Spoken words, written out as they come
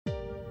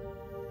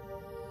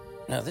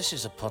Now, this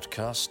is a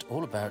podcast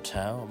all about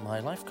how my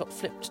life got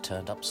flipped,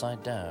 turned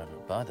upside down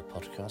by the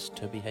podcast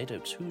Toby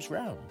Hadoke's Who's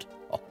Round.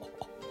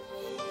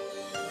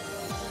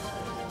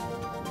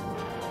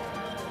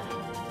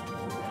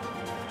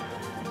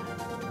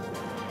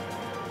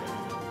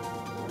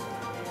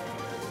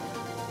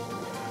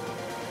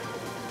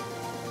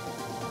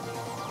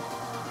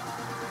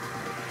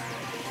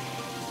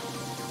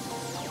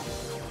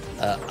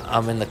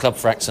 I'm in the Club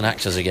for Acts and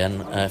Actors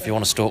again. If you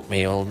want to stalk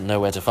me, you'll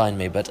know where to find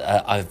me. But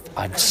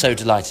I'm so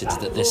delighted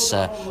that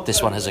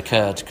this one has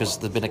occurred, because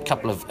there have been a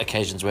couple of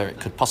occasions where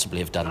it could possibly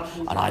have done,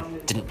 and I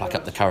didn't pluck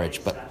up the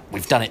courage. But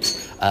we've done it.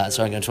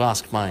 So I'm going to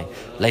ask my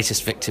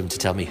latest victim to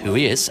tell me who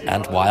he is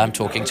and why I'm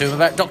talking to him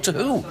about Doctor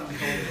Who.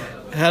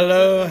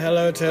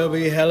 Hello,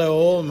 Toby. Hello,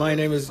 all. My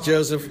name is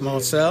Joseph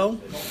Marcel,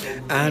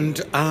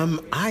 and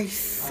I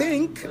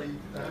think...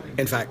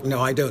 In fact, no,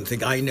 I don't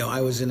think. I know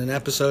I was in an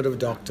episode of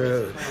Doctor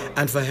Who,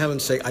 and for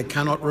heaven's sake, I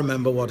cannot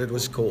remember what it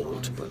was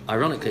called.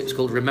 Ironically, it's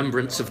called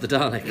Remembrance of the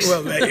Daleks.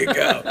 Well, there you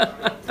go.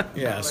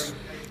 Yes,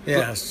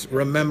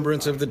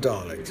 Remembrance of the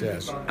Daleks,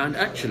 yes. And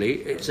actually,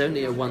 it's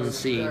only a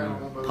one-scene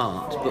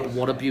part, but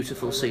what a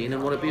beautiful scene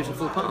and what a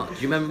beautiful part. Do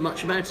you remember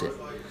much about it?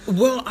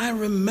 Well, I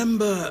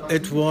remember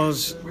it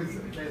was...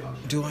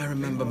 Do I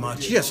remember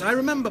much? Yes, I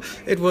remember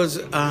it was...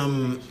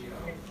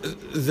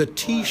 the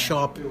tea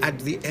shop at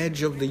the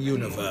edge of the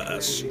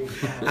universe,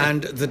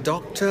 and the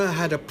Doctor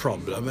had a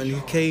problem, and he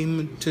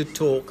came to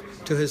talk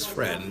to his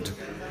friend,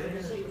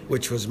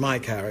 which was my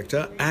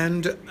character,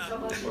 and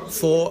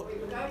for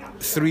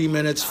 3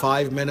 minutes,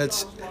 5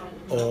 minutes,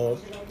 or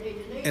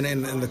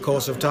in the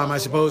course of time, I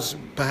suppose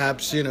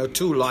perhaps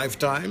 2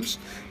 lifetimes,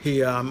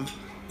 he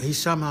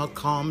somehow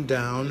calmed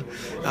down,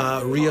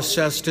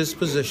 reassessed his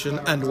position,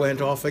 and went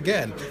off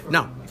again.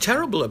 Now,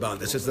 terrible about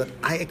this is that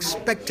I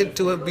expected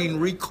to have been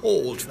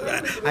recalled for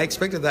that. I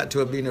expected that to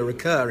have been a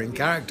recurring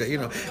character,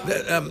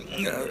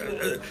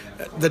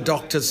 the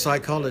Doctor's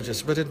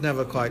psychologist, but it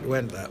never quite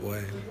went that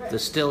way.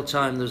 There's still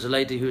time. There's a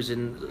lady who's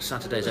in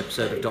Saturday's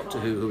episode of Doctor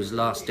Who was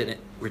last in it,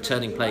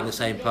 returning playing the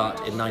same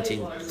part in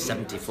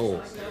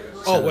 1974.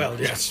 So, oh, well,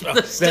 yes.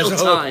 There's still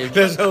time.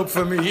 There's hope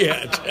for me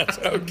yet. Yes,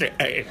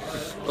 okay.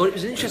 Well, it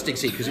was an interesting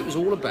scene because it's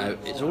all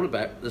about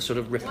the sort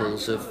of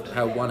ripples of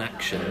how one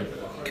action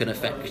can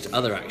affect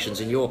other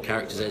actions. And your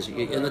character says,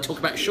 and they talk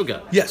about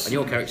sugar. Yes. And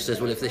your character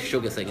says, well, if this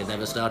sugar thing had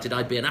never started,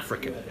 I'd be an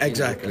African.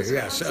 Exactly.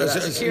 Yes. So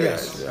that's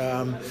curious.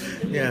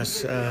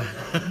 Yes.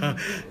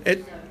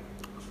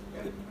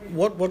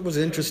 What was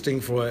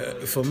interesting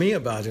for me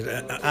about it?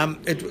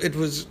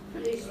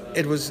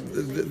 It was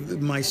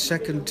my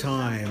second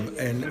time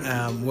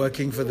in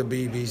working for the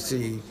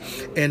BBC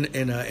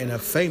in a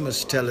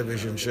famous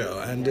television show,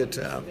 and it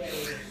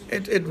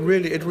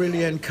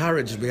really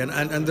encouraged me,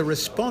 and the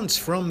response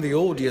from the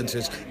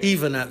audiences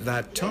even at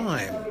that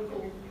time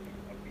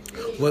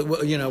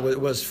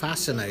was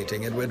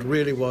fascinating. It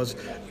really was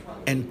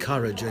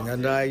encouraging,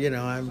 and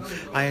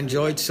I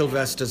enjoyed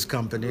Sylvester's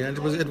company, and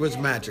it was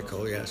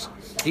magical. Yes,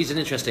 he's an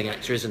interesting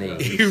actor, isn't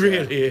he? He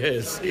really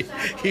is.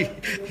 He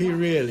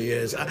really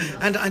is,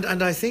 and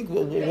I think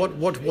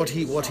what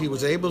he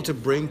was able to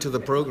bring to the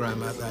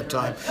program at that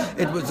time,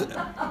 it was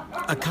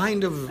a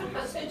kind of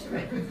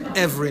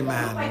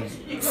everyman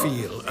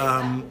feel.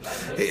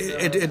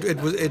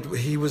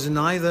 He was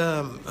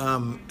neither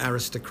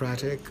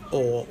aristocratic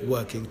or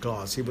working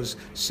class. He was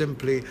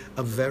simply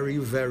a very,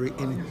 very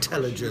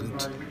intelligent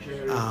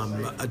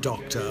a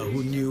doctor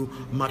who knew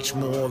much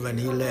more than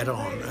he let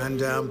on,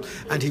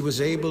 and he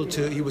was able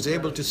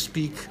to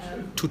speak,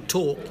 to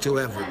talk to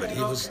everybody.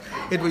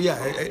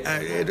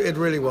 It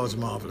really was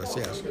marvelous.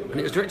 Yes. And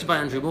it was directed by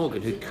Andrew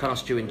Morgan, who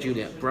cast you in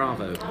Juliet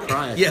Bravo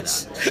prior to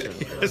that.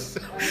 Yes.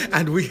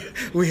 And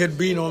we had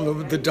been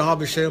on the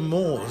Derbyshire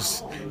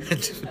moors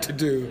to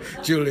do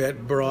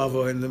Juliet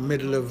Bravo in the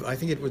middle of, I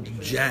think it was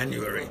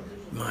January.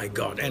 My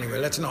God. Anyway,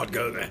 let's not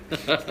go there.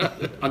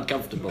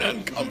 Uncomfortable.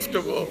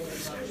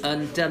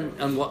 And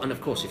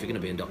of course, if you're going to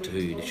be in Doctor Who,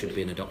 you should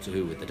be in a Doctor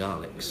Who with the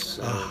Daleks.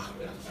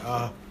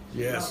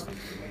 Yes.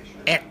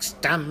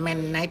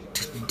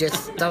 Exterminate,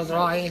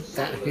 destroy.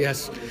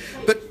 Yes,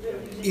 but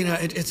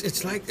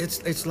it's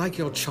like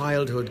your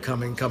childhood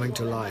coming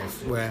to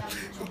life, where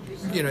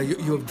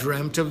you've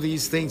dreamt of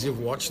these things, you've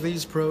watched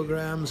these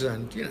programs,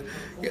 and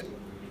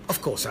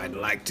of course I'd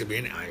like to be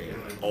in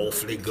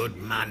awfully good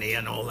money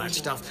and all that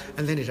stuff,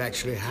 and then it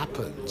actually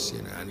happens,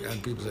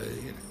 and people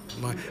say,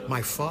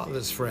 my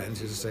father's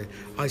friends used to say,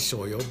 I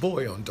saw your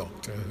boy on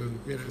Doctor Who.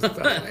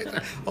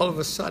 All of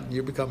a sudden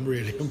you become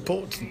really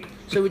important.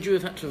 So would you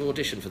have had to have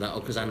auditioned for that, or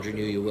because Andrew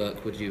knew your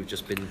work, would you have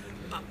just been...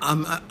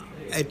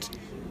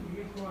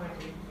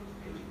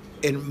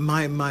 In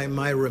my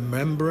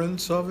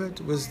remembrance of it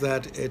was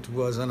that it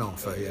was an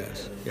offer.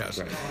 Yes.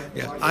 Right.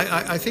 Yeah.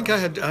 I think I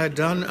had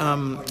done.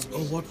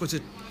 What was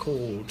it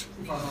called?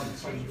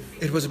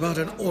 It was about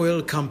an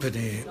oil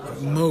company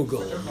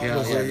mogul.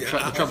 The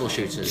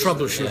Troubleshooters.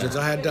 Troubleshooters.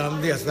 Yeah. I had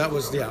done. Yes, that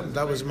was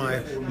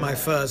my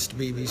first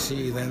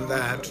BBC. Then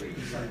that,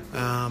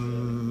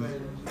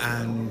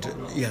 and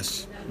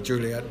yes,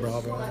 Juliet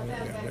Bravo.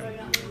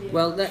 Yeah.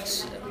 Well,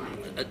 let's.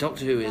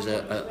 Doctor Who is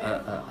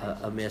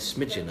a mere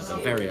smidgen of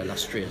a very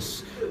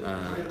illustrious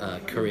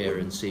career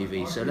and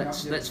CV. So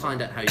let's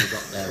find out how you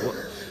got there,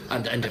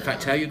 and in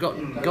fact how you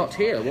got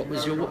here. What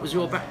was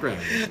your background?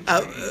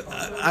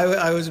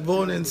 I was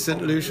born in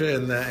St. Lucia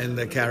in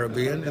the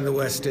Caribbean, in the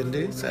West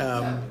Indies.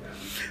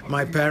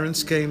 My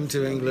parents came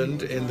to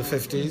England in the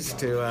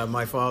 50s.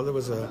 My father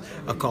was a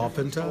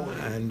carpenter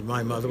and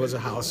my mother was a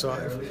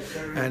housewife.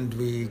 And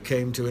we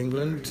came to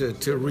England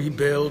to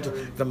rebuild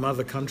the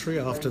mother country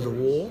after the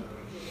war,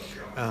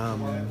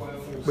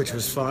 which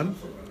was fun.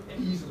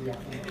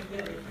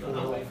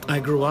 I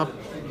grew up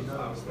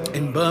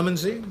in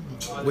Bermondsey,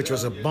 which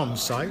was a bomb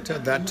site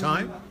at that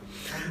time.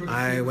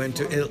 I went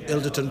to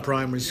Ilderton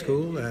Primary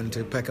School and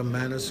to Peckham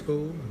Manor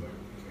School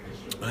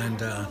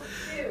and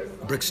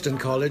Brixton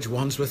College,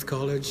 Wandsworth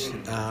College,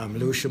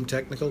 Lewisham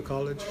Technical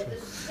College,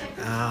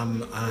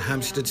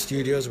 Hampstead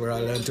Studios, where I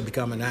learned to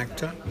become an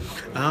actor.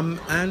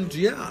 And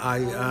yeah,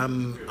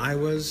 I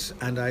was,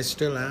 and I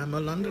still am, a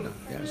Londoner.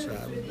 Yes,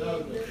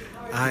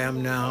 I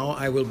am now.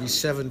 I will be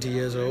 70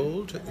 years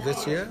old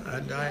this year,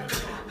 and I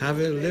have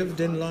lived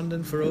in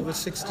London for over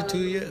 62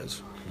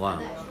 years.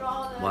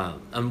 Wow.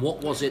 And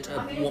what was it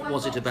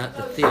about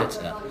the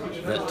theatre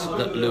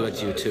that lured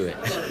you to it?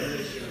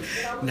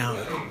 Now,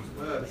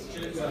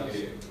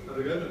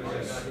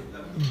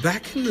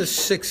 back in the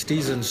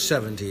 60s and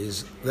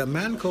 70s, the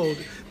man called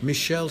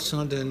Michel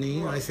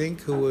Saint-Denis, I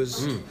think, who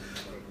was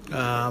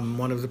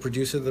one of the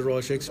producers of the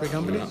Royal Shakespeare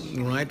Company,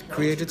 right,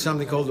 created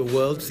something called the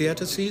World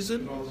Theatre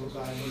Season.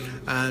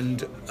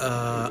 And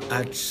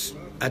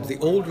at the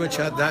Aldwych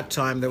at that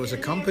time, there was a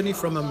company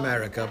from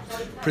America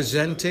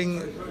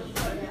presenting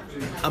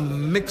a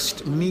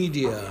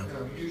multimedia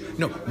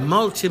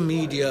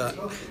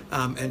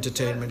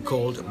entertainment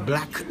called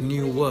Black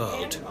New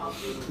World.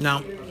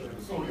 Now,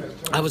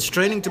 I was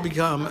training to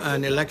become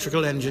an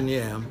electrical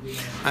engineer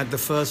at the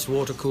first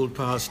water-cooled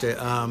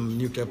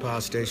nuclear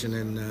power station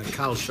in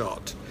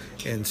Calshot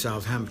in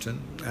Southampton,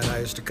 and I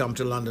used to come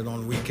to London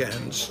on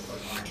weekends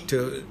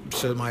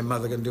so my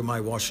mother can do my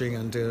washing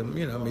and to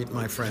meet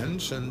my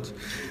friends. And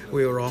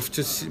we were off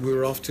to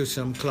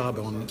some club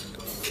on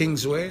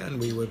Kingsway, and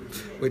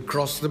we'd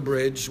cross the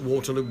bridge,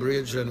 Waterloo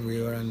Bridge, and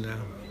we were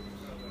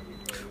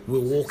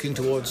walking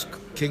towards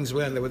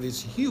Kingsway, and there were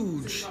these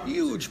huge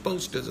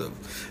posters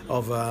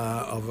of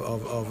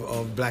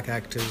black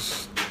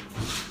actors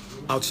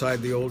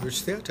outside the Aldwych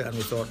Theatre, and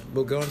we thought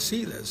we'll go and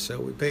see this. So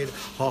we paid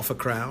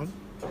 £0.50,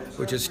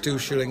 which is 2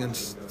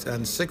 shillings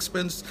and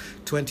sixpence,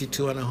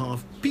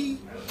 22.5p,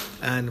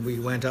 and we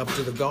went up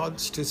to the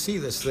gods to see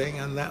this thing,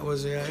 and that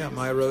was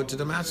my road to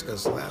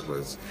Damascus.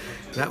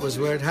 That was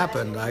where it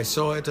happened. I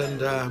saw it,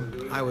 and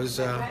I was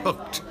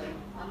hooked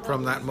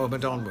from that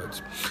moment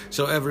onwards.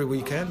 So every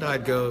weekend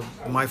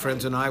my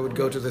friends and I would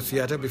go to the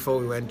theatre before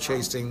we went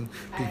chasing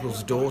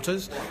people's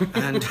daughters,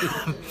 and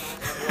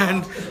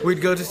and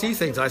we'd go to see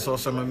things. I saw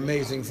some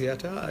amazing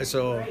theatre. I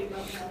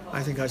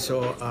think I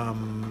saw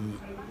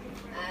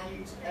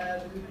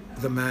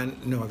The Man,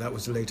 no, that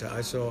was later.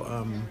 I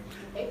saw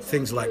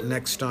things like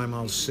Next Time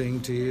I'll Sing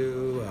to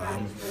You,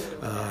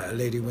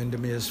 Lady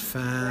Windermere's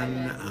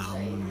Fan,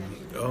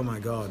 oh my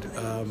God,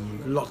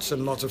 lots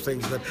and lots of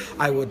things that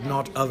I would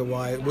not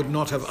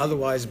have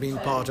otherwise been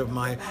part of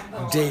my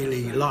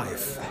daily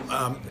life.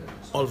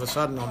 All of a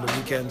sudden on the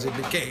weekends it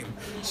became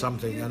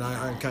something, and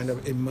I kind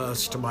of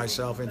immersed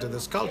myself into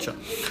this culture.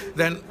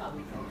 Then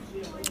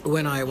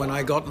when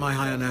I got my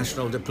higher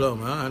national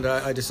diploma, and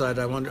I decided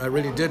I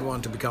really did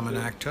want to become an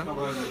actor,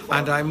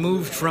 and I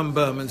moved from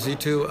Bermondsey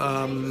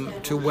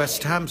to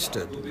West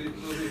Hampstead,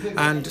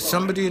 and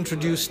somebody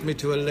introduced me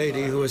to a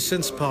lady who has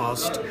since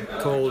passed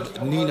called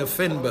Nina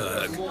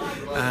Finberg,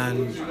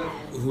 and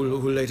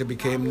who later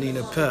became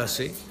Nina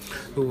Percy,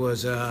 who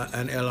was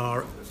an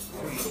LR.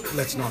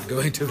 Let's not go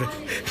into the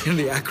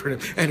acronym.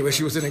 Anyway,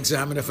 she was an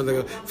examiner for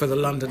the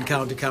London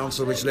County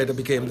Council, which later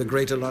became the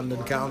Greater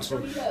London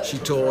Council. She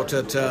taught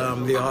at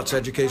the arts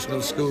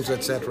educational schools,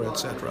 etc.,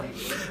 etc.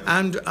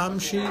 And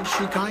she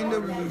kind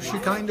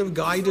of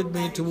guided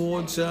me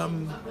towards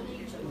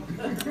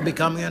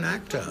becoming an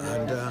actor.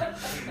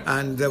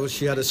 And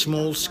she had a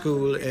small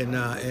school in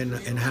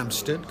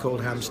Hampstead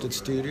called Hampstead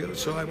Studios,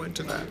 so I went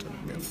to that.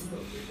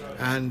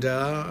 And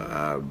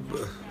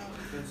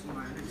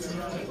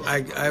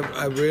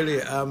I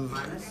really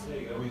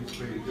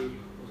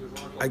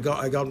I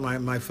got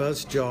my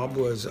first job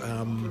was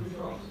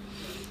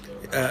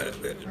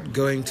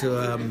going to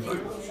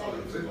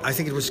I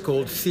think it was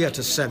called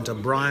Theatre Centre,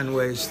 Brian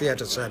Way's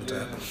Theatre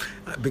Centre,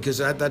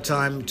 because at that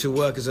time to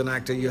work as an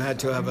actor you had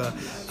to have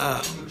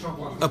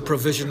a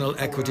provisional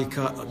equity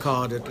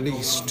card at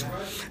least,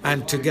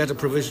 and to get a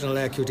provisional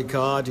equity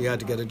card you had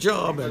to get a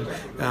job,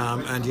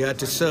 and you had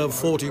to serve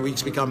 40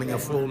 weeks becoming a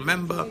full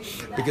member,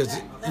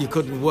 because you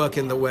couldn't work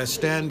in the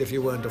West End if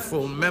you weren't a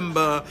full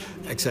member,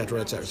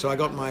 etc., etc. So I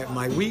got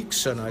my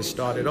weeks and I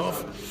started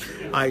off.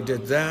 I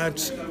did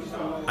that.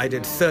 I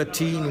did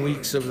 13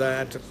 weeks of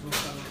that.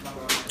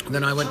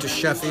 Then I went to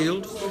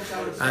Sheffield,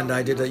 and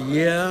I did a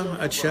year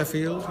at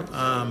Sheffield.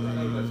 I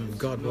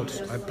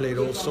played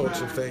all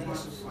sorts of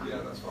things.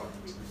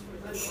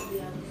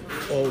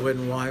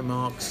 Alwyn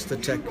Wymarks, The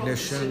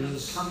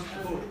Technicians,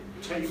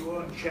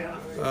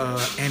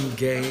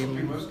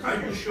 Endgame.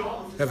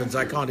 Heavens,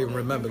 I can't even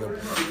remember them.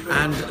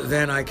 And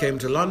then I came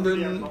to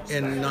London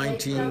in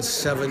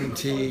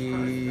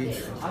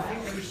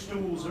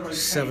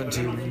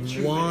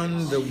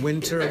 1971, the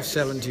winter of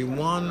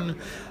 71.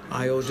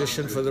 I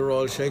auditioned for the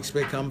Royal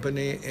Shakespeare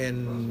Company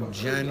in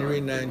January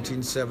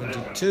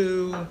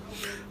 1972.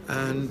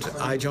 And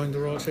I joined the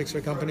Royal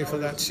Shakespeare Company for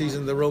that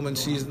season, the Roman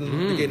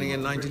season, beginning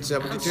in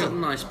 1972. That's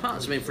some nice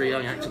parts. I mean, for a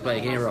young actor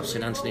playing Eros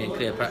in Antony and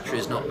Cleopatra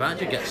is not bad.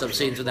 You get some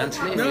scenes with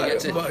Antony, and you get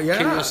to kill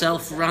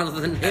yourself rather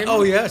than him.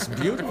 Oh yes,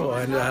 beautiful,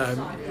 and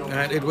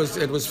it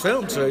was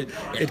filmed, so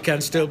it can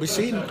still be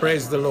seen.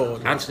 Praise the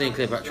Lord. Antony and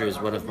Cleopatra is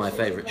one of my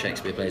favourite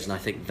Shakespeare plays, and I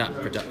think that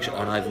production,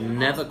 and I've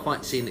never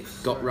quite seen it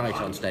got right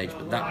on stage,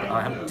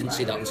 but didn't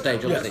see that on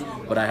stage, obviously,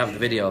 but I have the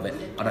video of it,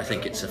 and I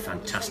think it's a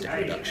fantastic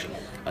production.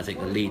 I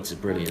think the leads are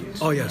brilliant.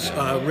 Oh yes,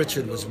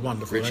 Richard was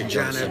wonderful. Richard and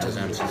Johnson Janet as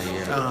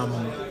Antony,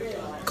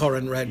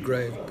 Corin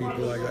Redgrave,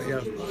 people like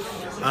that,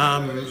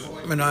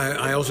 and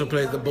I also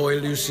played the boy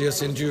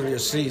Lucius in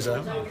Julius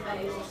Caesar,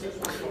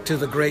 to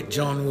the great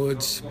John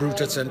Wood's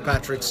Brutus and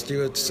Patrick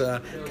Stewart's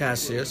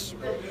Cassius.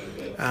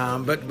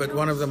 But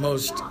one of the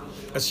most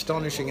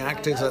astonishing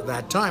actors at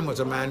that time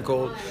was a man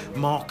called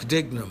Mark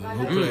Dignam,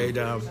 who played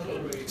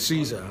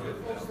Caesar.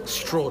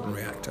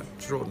 Extraordinary actor.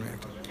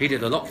 He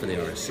did a lot for the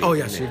RSC. Oh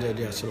yes, he did.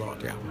 Yes, a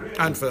lot. Yeah,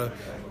 and for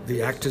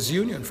the Actors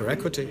Union, for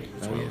Equity.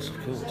 Oh yes,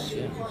 of course.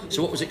 Yeah.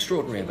 So what was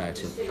extraordinary about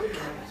him?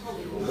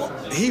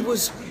 He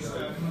was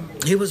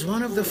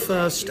one of the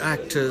first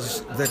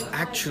actors that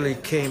actually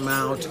came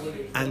out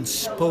and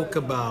spoke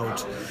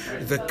about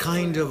the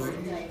kind of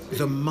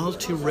the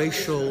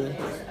multiracial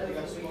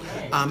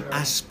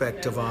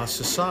aspect of our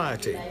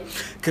society,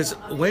 because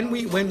when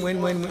we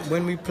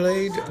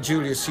played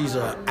Julius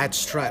Caesar at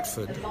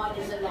Stratford,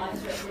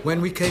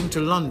 when we came to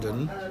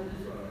London,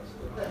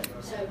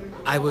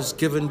 I was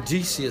given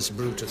Decius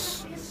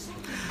Brutus,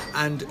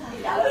 and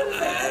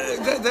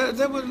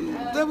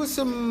there was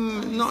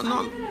some not.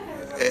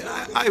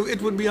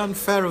 It would be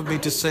unfair of me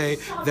to say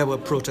there were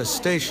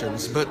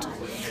protestations, but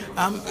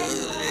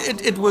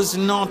it was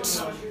not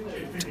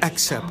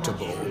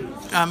acceptable.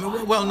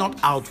 Well, not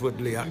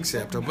outwardly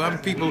acceptable.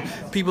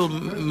 People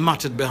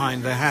muttered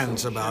behind their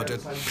hands about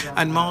it.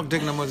 And Mark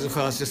Dignam was the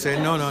first to say,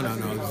 no.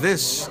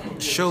 This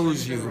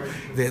shows you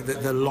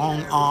the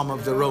long arm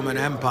of the Roman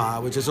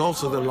Empire, which is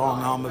also the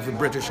long arm of the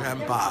British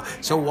Empire.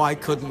 So why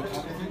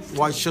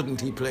shouldn't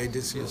he play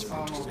Decius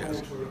Brutus?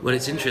 Yes. Well,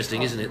 it's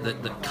interesting, isn't it,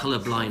 that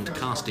colour-blind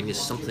casting is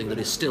something that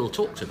is still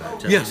talked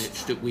about.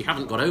 Yes. We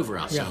haven't got over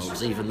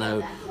ourselves, even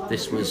though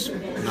this was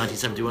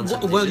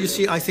 1971. Well, you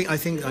see, I think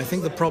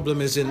the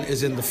problem is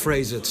in the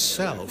phrase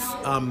itself.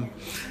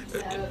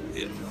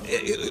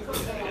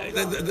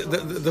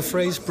 The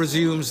phrase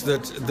presumes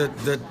that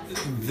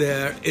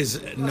there is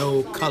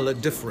no colour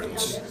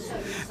difference,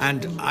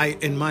 and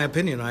in my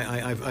opinion,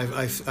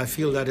 I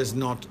feel that is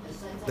not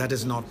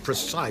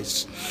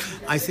precise.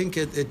 I think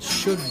it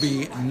should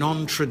be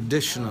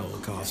non-traditional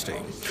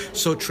casting.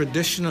 So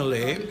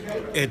traditionally,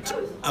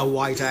 a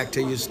white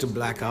actor used to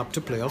black up to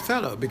play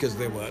Othello because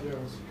they were,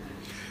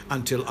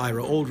 until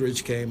Ira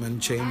Aldridge came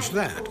and changed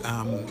that.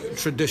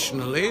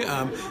 Traditionally,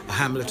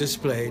 Hamlet is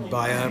played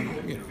by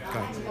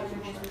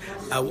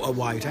a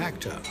white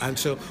actor, and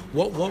so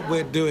what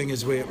we're doing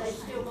is we're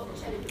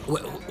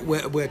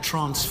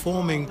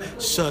transforming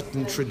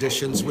certain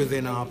traditions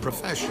within our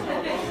profession,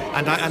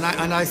 and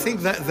I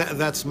think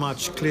that's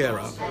much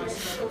clearer.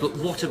 But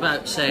what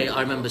about, say,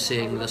 I remember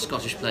seeing the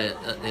Scottish play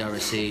at the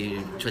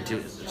RSC 20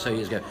 or so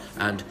years ago,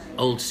 and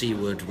old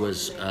Seaward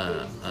was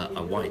a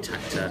white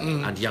actor,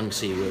 and young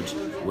Seaward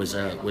was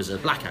a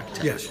black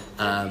actor. Yes.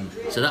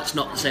 So that's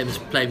not the same as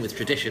playing with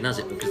tradition, is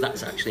it? Because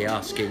that's actually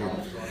asking.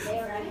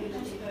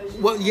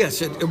 Well,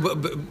 yes,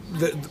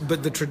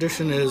 but the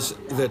tradition is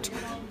that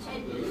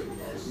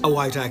a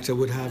white actor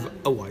would have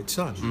a white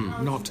son,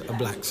 not a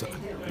black son.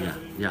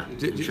 Yeah,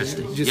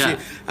 interesting. You see,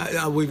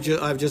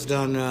 I've just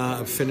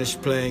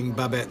finished playing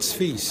Babette's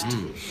Feast,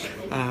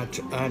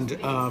 and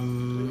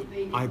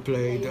I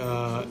played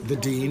the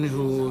dean,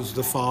 who's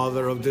the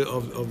father of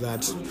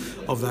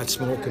that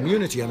small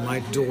community, and my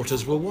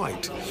daughters were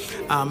white.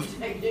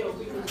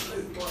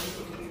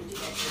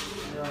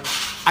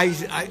 I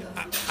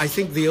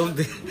think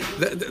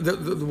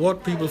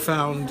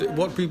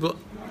what people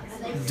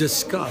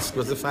discussed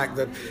was the fact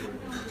that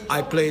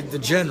I played the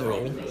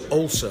general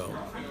also,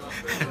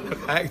 and the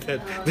fact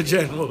that the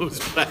general was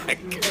black,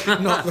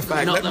 not the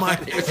fact that I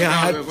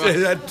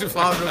had the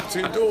father of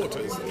two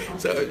daughters.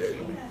 So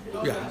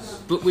Yeah.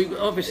 But we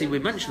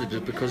mentioned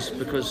it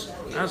because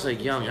as a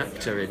young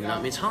actor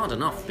it's hard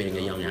enough being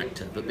a young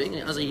actor, but being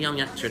as a young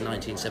actor in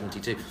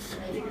 1972,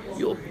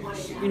 you're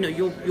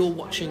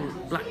watching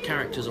black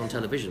characters on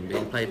television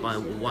being played by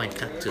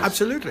white actors.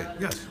 Absolutely,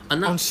 yes.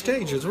 And on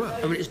stage as well.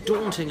 I mean, it's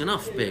daunting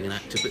enough being an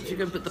actor, but if you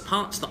go, but the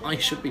parts that I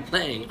should be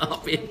playing are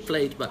being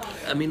played by.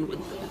 I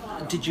mean,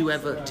 did you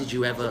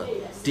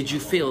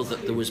feel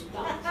that there was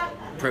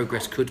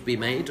progress could be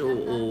made,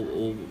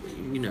 or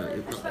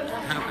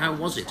how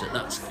was it at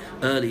that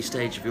early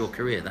stage of your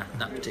career,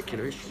 that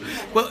particular issue?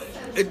 Well,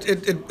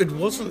 it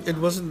wasn't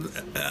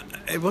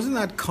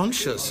that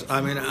conscious.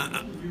 I mean,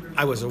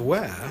 I was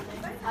aware.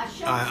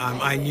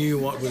 I knew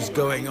what was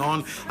going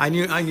on. I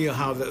knew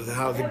how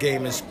the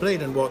game is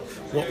played and what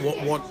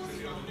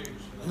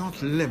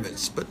not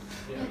limits, but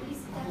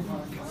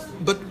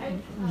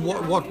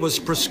what was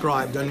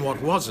prescribed and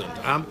what wasn't.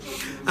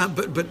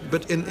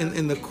 But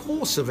in the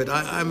course of it,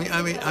 I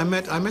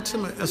met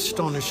some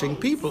astonishing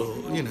people.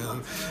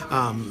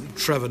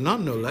 Trevor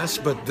Nunn, no less,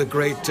 but the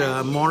great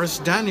Morris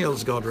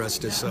Daniels, God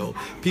rest his soul.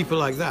 People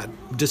like that,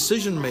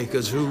 decision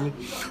makers who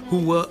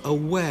were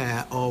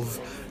aware of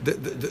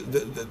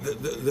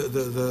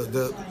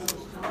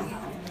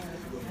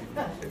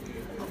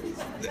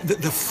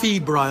the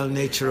febrile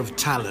nature of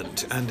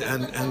talent, and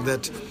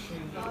that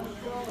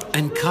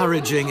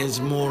encouraging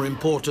is more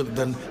important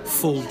than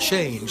full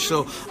change.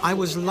 So I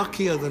was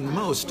luckier than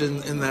most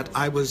in that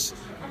I was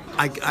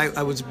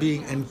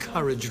being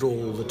encouraged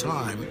all the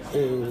time,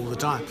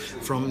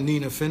 from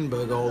Nina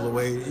Finberg all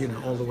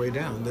the way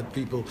down. That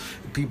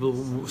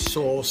people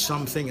saw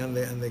something and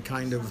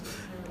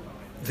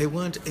they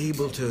weren't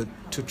able to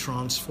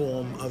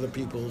transform other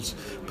people's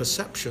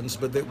perceptions,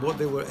 but what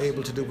they were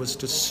able to do was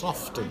to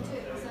soften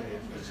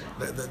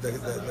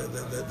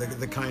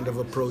the kind of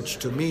approach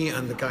to me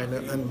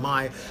and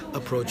my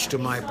approach to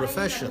my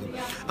profession.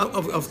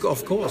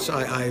 Of course,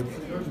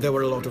 there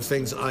were a lot of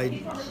things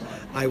I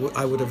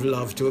would have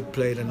loved to have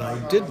played and I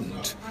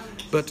didn't,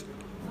 but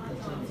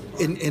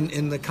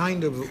in the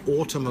kind of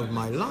autumn of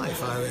my life,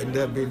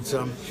 there have been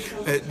some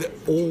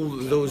all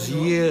those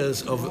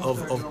years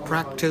of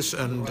practice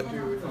and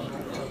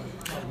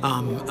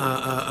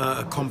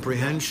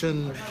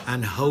comprehension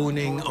and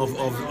honing of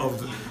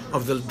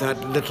that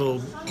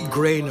little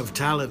grain of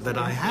talent that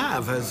I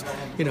have has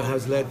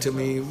led to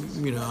me.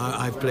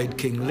 I've played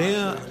King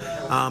Lear.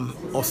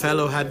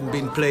 Othello hadn't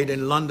been played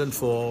in London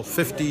for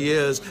 50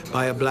 years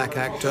by a black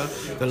actor.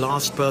 The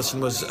last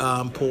person was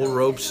Paul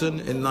Robeson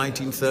in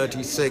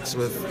 1936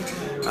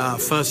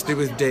 firstly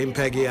with Dame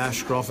Peggy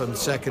Ashcroft and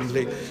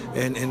secondly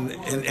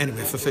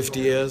anyway for 50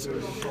 years.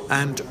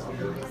 And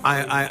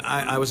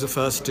I was the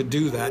first to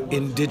do that,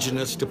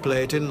 indigenous, to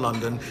play it in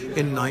London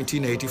in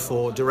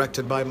 1984,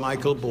 directed by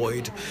Michael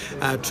Boyd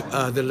at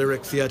the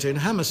Lyric Theatre in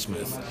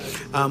Hammersmith,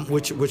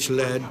 which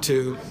led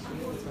to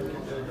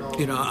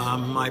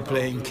my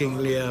playing King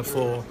Lear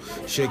for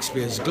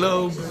Shakespeare's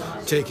Globe,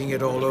 taking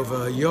it all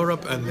over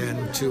Europe and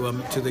then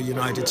to the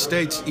United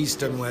States,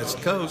 East and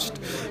West Coast,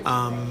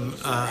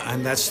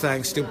 and that's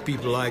thanks to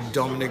people like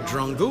Dominic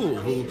Drungool,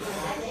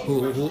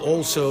 who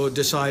also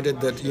decided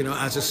that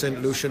as a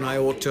St. Lucian I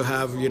ought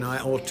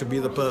to be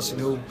the person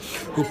who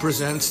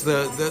presents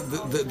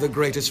the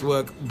greatest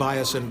work by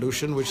a St.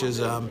 Lucian, which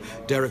is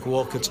Derek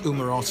Walcott's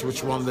Umaros,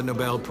 which won the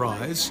Nobel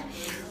Prize,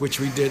 which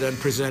we did and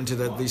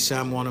presented at the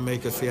Sam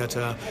Wanamaker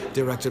Theatre,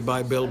 directed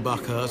by Bill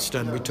Buckhurst,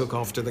 and we took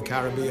off to the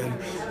Caribbean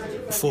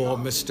for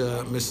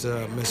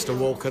Mr.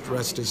 Walcott,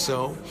 rest his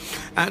soul,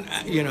 and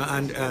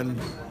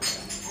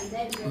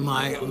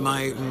my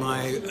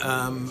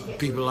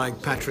people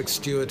like Patrick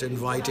Stewart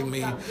inviting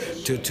me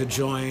to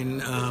join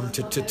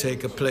to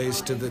take a place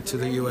to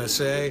the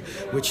USA,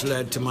 which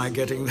led to my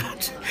getting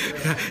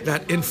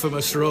that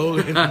infamous role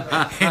in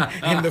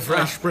The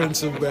Fresh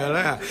Prince of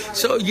Bel-Air.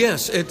 So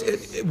yes,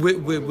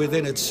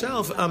 within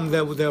itself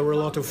there were a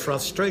lot of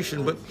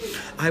frustration, but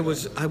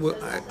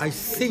I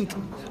think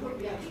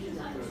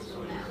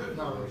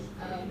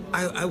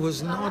I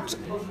was not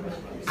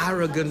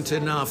arrogant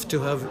enough to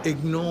have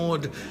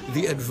ignored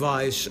the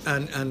advice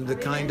and the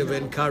kind of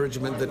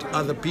encouragement that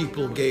other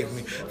people gave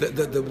me,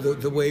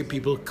 the way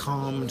people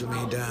calmed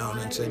me down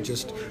and said,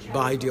 just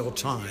bide your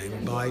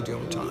time,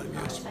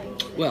 yes.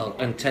 Well,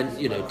 and 10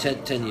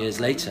 years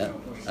later,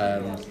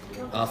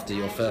 after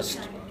your first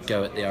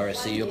go at the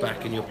RSC, you're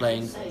back and you're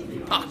playing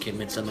Puck in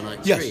Midsummer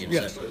Night's Dream.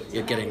 Yes. So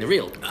you're getting the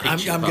real picture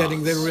parts. I'm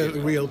getting the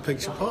real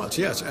picture parts,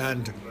 yes,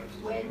 and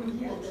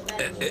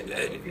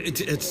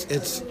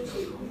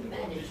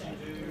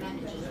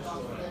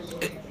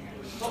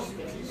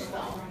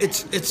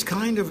it's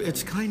kind of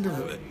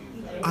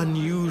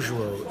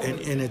unusual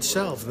in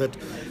itself that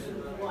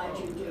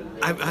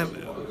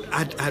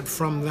I'd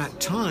from that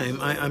time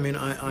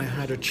I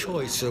had a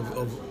choice of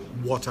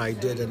what I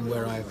did and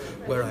where I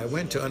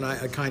went to, and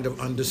I kind of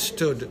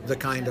understood the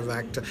kind of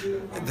actor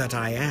that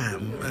I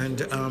am,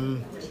 and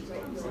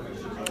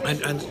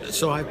And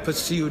so I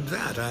pursued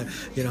that.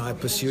 I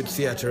pursued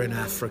theatre in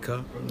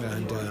Africa,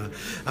 and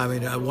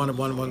one of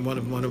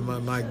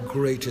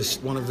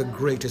the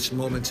greatest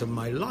moments of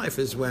my life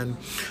is when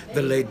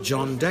the late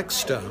John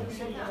Dexter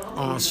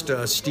asked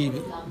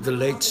the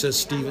late Sir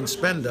Stephen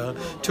Spender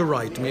to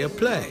write me a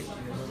play.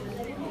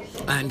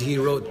 And he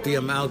wrote the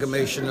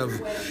amalgamation of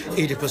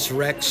Oedipus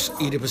Rex,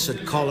 Oedipus at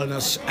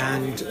Colonus,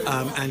 and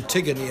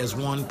Antigone as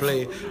one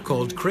play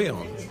called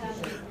Creon,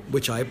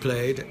 which I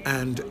played,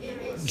 and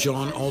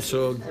John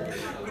also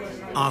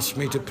asked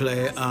me to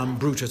play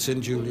Brutus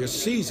and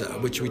Julius Caesar,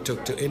 which we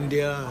took to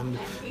India and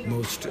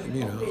most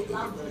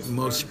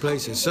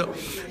places. So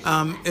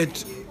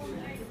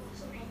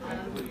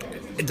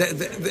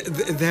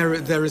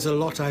there is a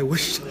lot I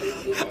wish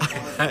I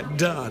had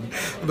done,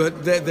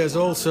 but there's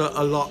also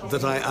a lot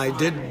that I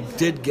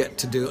did get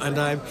to do, and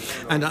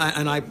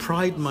I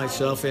pride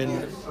myself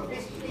in,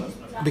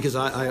 because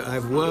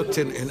I've worked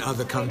in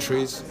other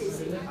countries,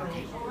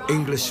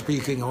 English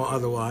speaking or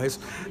otherwise,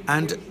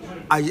 and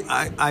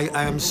I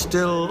am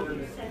still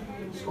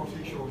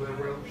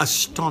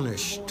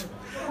astonished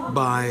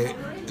by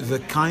the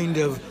kind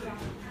of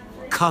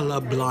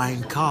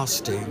colour-blind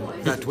casting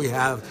that we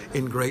have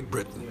in Great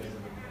Britain.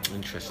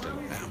 Interesting.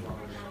 Yeah.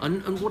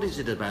 And what is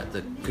it about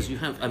because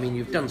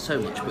you've done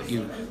so much, but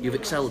you've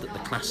excelled at the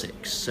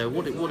classics. So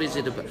what is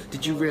it about?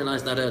 Did you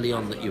realise that early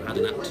on that you had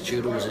an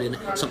aptitude, or was it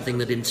something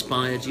that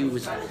inspired you?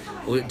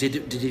 Or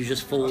did you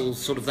just fall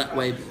sort of that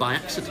way by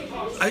accident?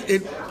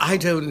 I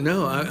don't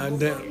know.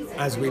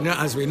 As we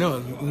know,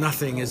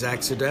 nothing is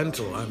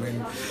accidental. I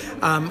mean,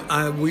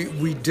 I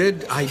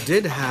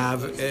did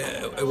have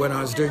when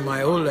I was doing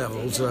my O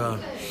levels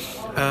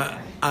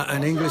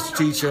an English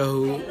teacher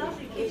who.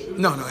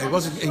 No, it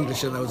wasn't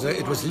English in those days.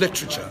 It was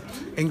literature.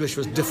 English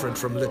was different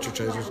from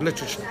literature. It was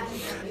literature,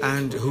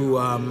 and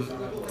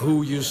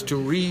who used to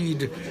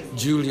read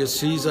Julius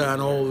Caesar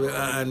and all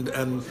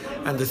and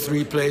the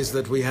three plays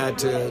that we had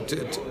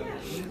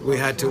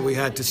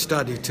to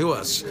study to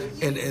us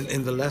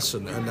in the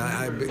lesson, and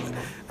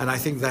I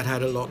think that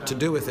had a lot to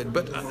do with it.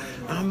 But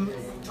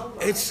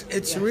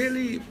it's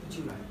really.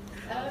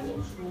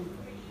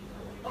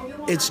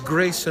 It's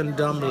grace and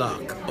dumb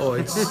luck, or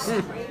it's.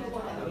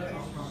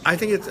 I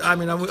think it's. I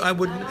mean, I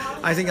wouldn't.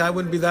 I think I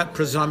wouldn't be that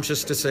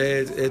presumptuous to say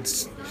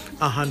it's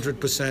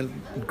 100%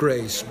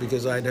 grace,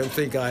 because I don't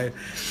think I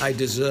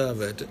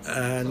deserve it,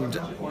 and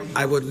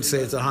I wouldn't say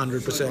it's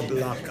 100%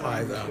 luck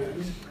either.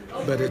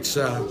 But it's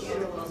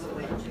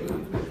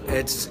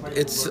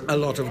a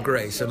lot of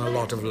grace and a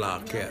lot of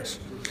luck. Yes.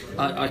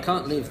 I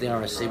can't leave the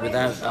RSC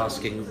without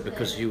asking,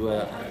 because you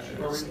were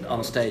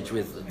on stage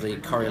with the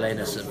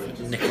Coriolanus of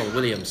Nicol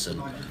Williamson,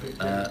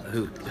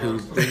 who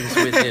brings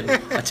with him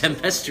a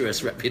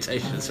tempestuous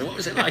reputation. So what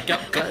was it like up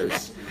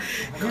close?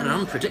 An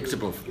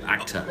unpredictable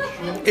actor.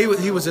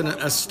 He was an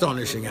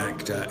astonishing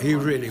actor. He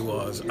really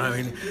was. I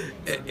mean,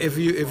 if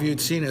you'd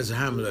seen his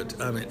Hamlet,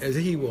 I mean,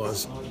 he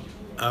was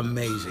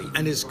amazing.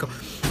 And his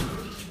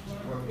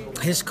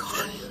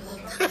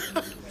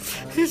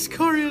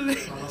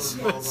Coriolanus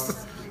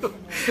was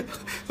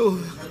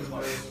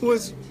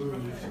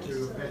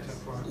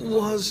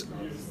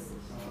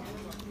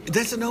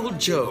there's an old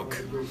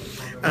joke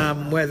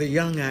where the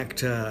young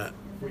actor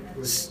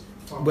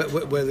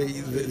where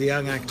the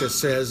young actor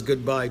says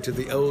goodbye to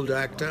the old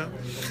actor,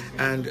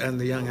 and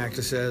the young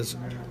actor says,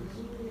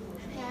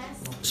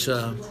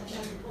 "Sir,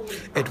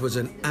 it was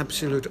an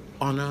absolute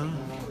honor,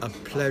 a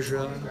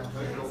pleasure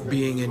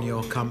being in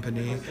your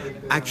company,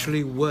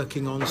 actually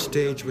working on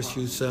stage with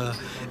you, sir.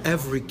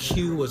 Every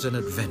cue was an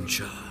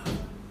adventure."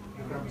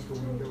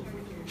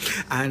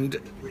 And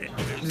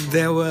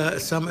there were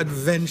some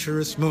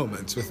adventurous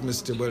moments with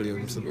Mr.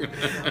 Williamson.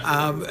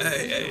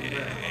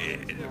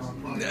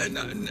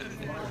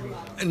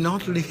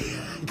 Not least,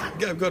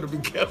 I've got to be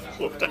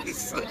careful what I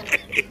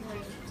say.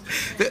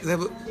 There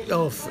were,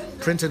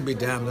 print and be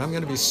damned, I'm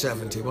going to be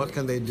 70. What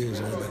can they do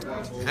to me but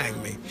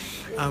hang me?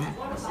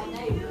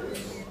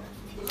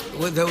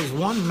 Well, there was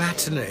one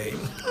matinee.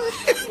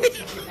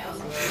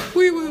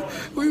 we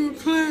were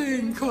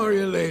playing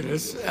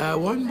Coriolanus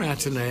one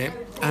matinee,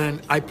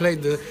 and I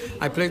played the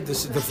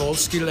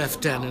Volsky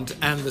lieutenant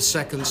and the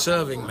second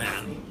serving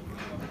man.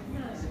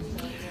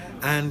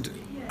 And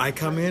I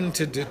come in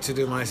to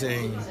do my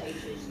thing.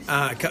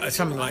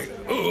 Something like,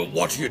 "Oh,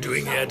 what are you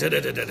doing here?" Da, da,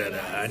 da, da, da,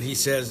 da. And he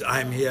says,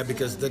 "I'm here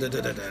because da da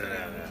da da da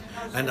da."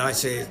 And I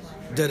say,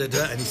 "Da da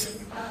da." And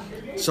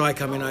so I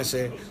come in. I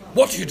say,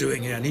 "What are you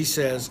doing here?" And he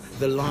says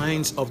the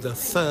lines of the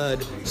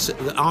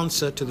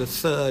answer to the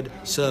third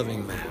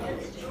serving man.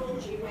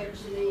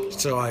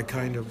 So I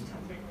kind of,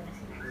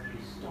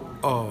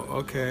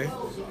 okay.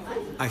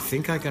 I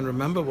think I can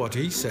remember what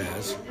he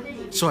says.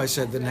 So I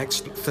said the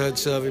third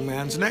serving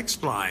man's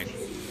next line,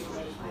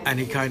 and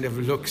he kind of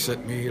looks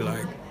at me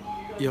like,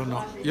 You're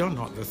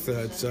not the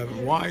third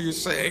servant. Why are you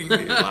saying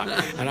me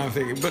like?" And I'm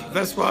thinking, but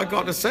that's what I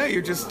got to say.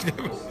 You just.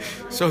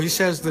 So he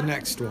says the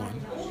next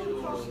one,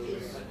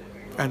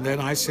 and then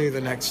I say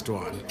the next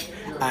one,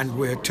 and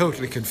we're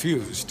totally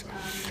confused.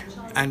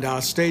 And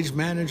our stage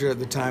manager at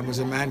the time was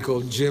a man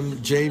called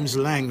James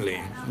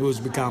Langley, who's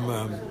become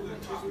a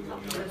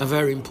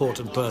very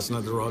important person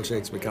at the Royal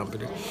Shakespeare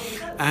Company.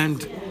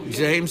 And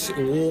James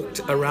walked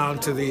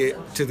around to the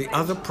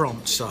other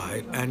prompt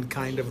side and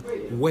kind of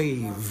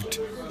waved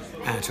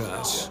at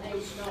us.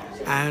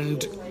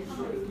 And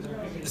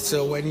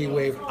so when he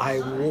waved, I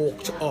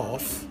walked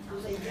off,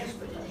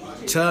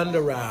 turned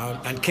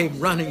around, and came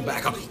running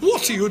back up.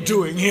 What are you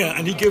doing here?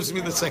 And he gives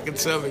me the second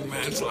serving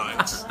man's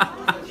lines.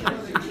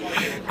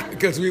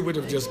 Because we would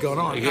have just gone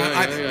on.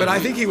 But I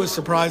think he was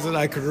surprised that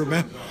I could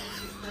remember.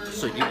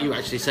 So you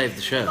actually saved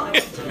the show.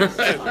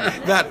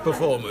 That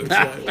performance.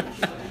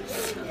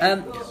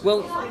 Yeah.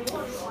 Well,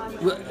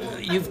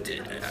 you've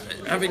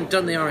having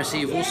done the RSC,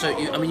 you've also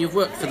you've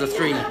worked for the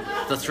three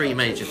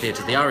major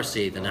theatres, the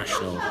RSC, the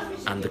National,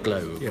 and the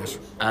Globe. Yes.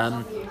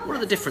 What are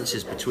the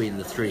differences between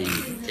the three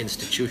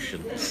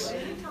institutions?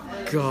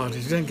 God,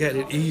 you don't get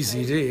it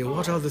easy, do you?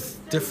 What are the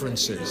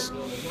differences?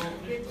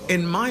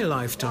 In my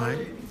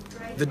lifetime,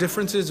 the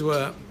differences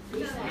were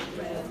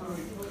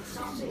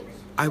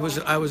I was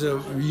a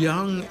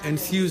young,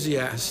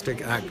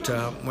 enthusiastic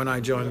actor when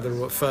I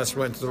first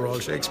went to the Royal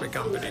Shakespeare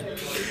Company.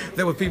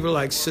 There were people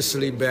like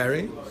Cicely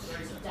Berry,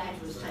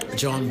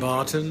 John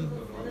Barton,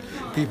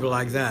 people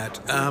like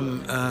that.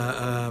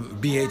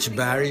 B.H.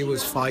 Barry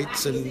was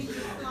Fights, and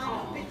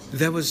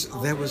there was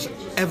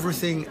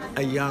everything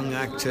a young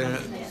actor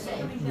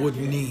would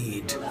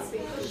need.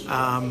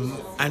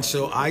 And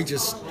so I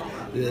just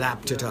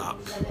lapped it up.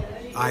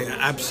 I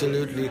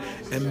absolutely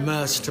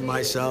immersed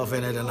myself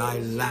in it, and I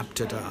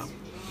lapped it up.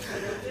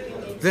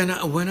 Then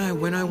when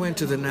I went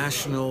to the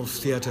National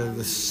Theatre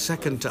the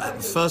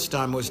first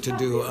time was to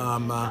do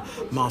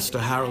Master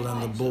Harold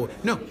and the Boy.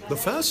 No, the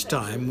first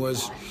time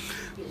was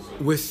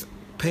with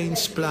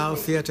Painsplough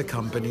Theatre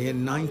Company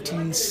in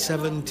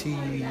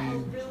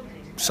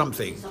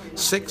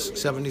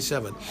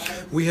 1977.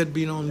 We had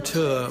been on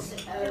tour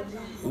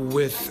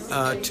with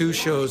two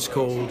shows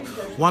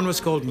one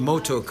was called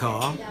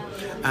Motorcar,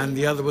 and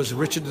the other was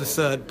Richard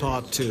III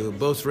Part 2,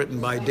 both written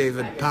by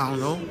David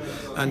Pownall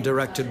and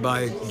directed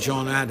by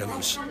John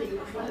Adams.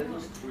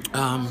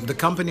 The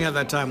company at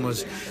that time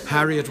was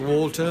Harriet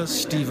Walter,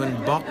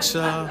 Stephen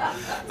Boxer,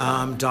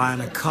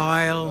 Diana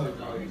Kyle,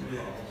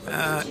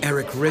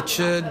 Eric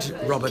Richard,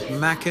 Robert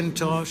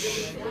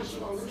McIntosh,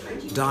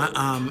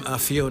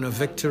 Fiona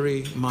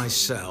Victory,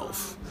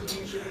 myself.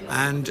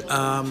 And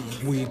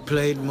we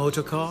played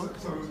Motorcar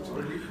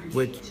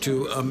with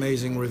two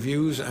amazing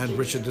reviews, and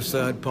Richard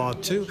III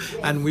Part 2,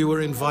 and we were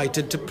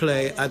invited to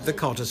play at the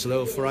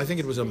Cottesloe for, I think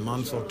it was a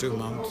month or 2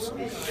 months,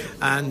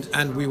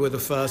 and we were the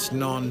first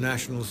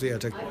non-national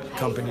theatre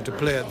company to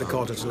play at the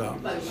Cottesloe.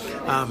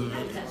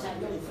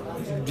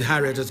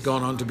 Harriet has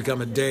gone on to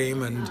become a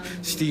dame, and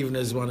Stephen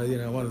is one of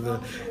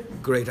the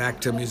great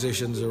actor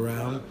musicians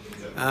around.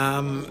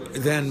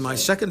 Then my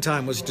second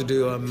time was to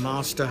do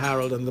Master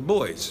Harold and the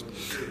Boys,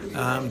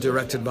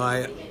 directed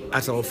by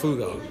Atul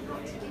Fugal.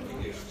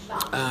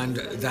 And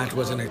that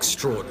was an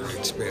extraordinary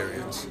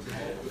experience.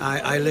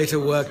 I later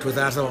worked with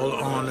Atul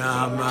on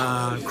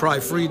Cry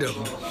Freedom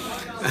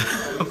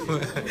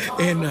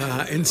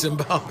in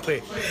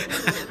Zimbabwe.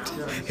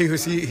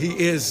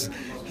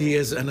 He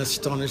is an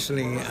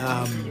astonishingly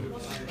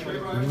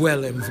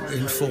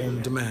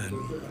well-informed man.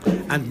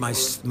 And my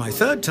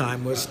third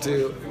time was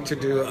to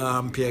do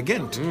Peer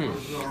Gynt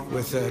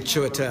with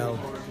Chiwetel.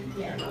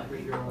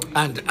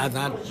 And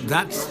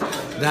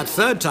that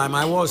third time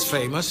I was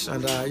famous,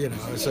 and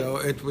so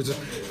it was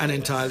an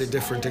entirely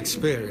different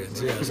experience.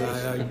 Yes,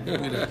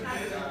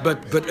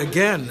 but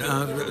again,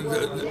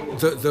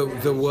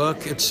 the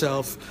work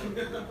itself,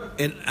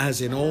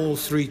 as in all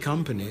three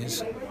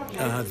companies,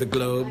 the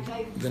Globe,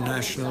 the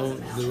National,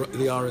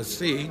 the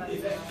RSC,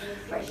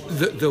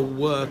 the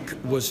work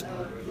was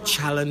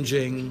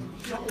challenging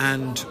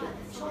and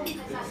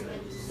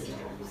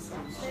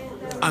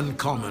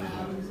uncommon.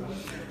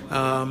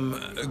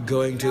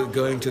 Going to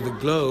the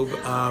Globe,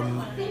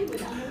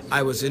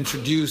 I was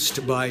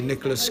introduced by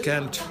Nicholas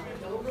Kent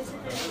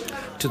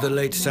to the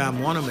late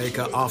Sam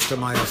Wanamaker after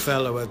my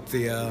Othello at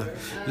the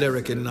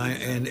Lyric in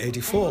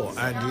 '84,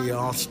 and he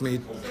asked me,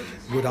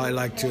 would I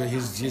like to?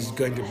 He's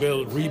going to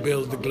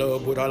rebuild the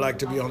Globe. Would I like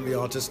to be on the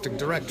artistic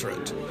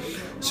directorate?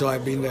 So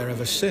I've been there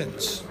ever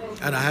since,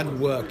 and I hadn't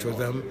worked with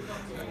them.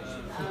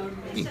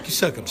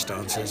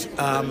 Circumstances,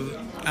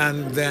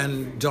 and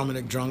then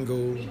Dominic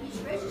Drungle,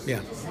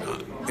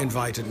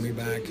 invited me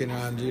back, and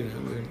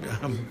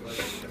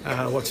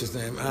what's his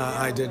name?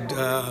 I did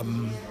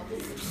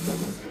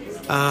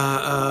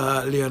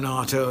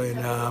Leonardo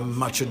in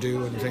Much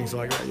Ado and things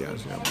like that.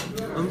 Yes. Yeah.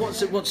 And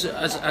what's it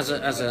as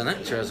an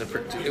actor,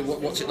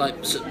 what's it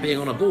like being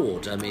on a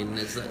board? I mean,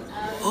 is that?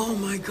 Oh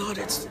my God!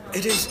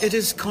 It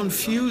is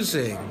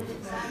confusing,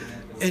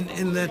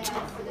 in that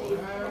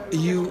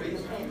you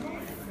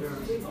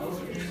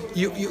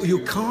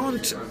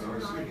can't.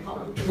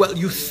 Well,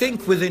 you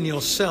think within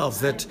yourself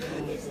that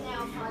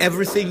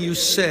everything you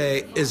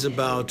say is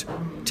about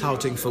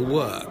touting for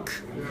work,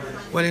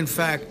 when in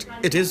fact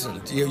it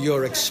isn't.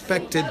 You're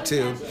expected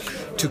to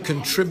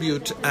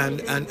contribute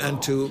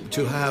and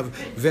to have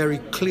very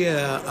clear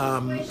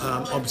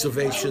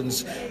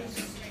observations,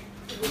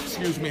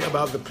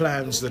 about the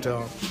plans that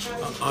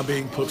are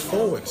being put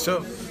forward.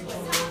 So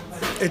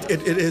it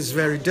is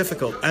very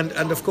difficult,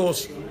 and of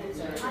course,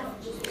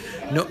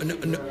 no,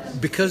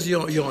 because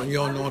you're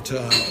not.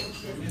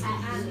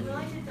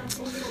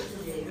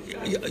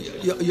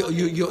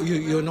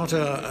 You're not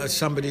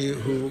somebody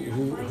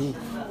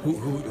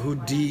who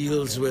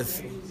deals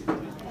with.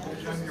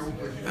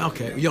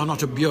 Okay, you're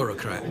not a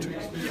bureaucrat.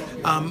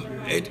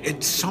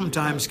 It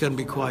sometimes can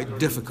be quite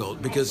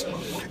difficult because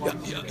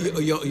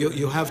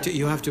you have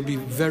to be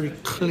very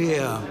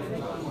clear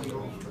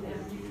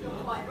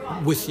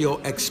with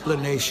your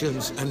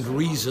explanations and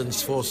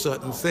reasons for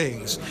certain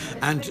things,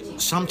 and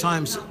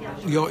sometimes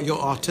your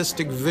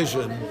artistic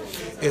vision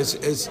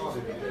is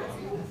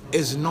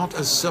not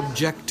as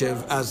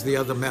subjective as the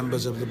other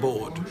members of the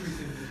board.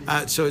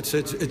 So it's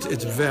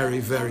very,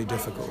 very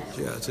difficult.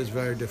 Yes, it's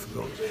very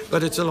difficult,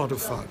 but it's a lot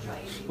of fun.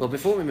 Well,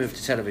 before we move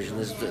to television,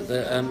 there's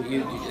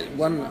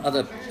one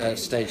other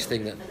stage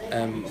thing that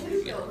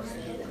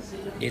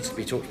needs to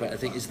be talked about. I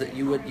think is that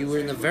you were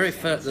in the very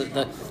first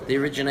the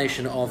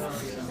origination of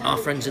Our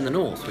Friends in the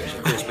North, which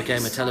of course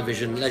became a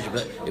television legend,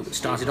 but it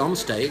started on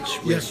stage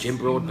with Jim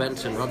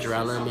Broadbent and Roger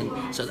Allam,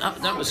 and so that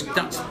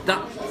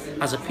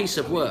as a piece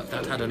of work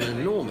that had an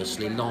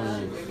enormously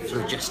long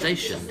sort of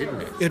gestation,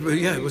 didn't it? It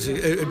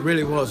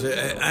really was,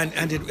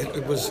 and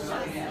it was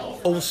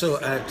also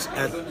at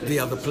the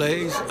other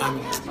plays,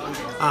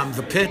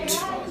 the Pit.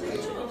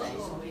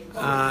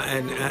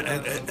 And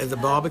the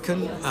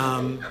Barbican,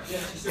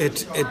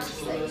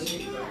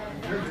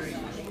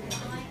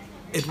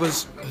 it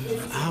was.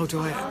 How do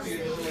I?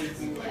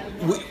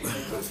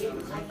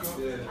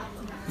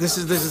 This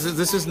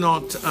is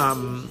not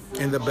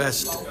in the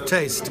best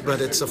taste,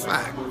 but it's a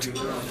fact.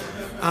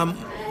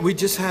 We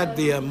just had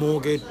the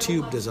Moorgate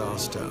tube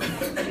disaster,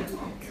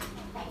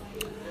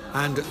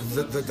 and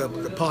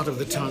the part of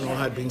the tunnel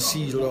had been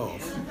sealed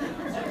off,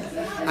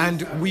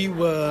 and we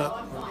were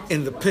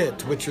in the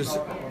pit, which was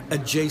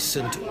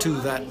adjacent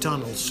to that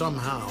tunnel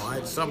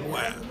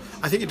somewhere.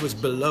 I think it was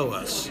below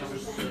us.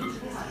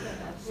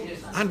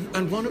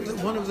 And one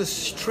of the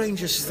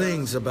strangest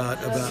things about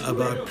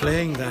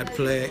playing that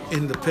play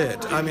in the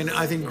pit, I mean,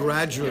 I think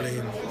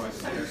gradually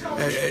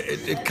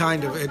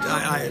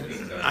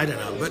I don't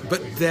know,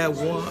 but there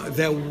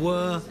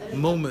were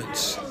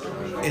moments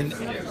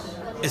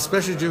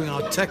especially during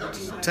our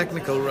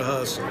technical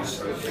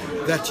rehearsals,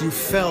 that you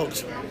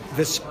felt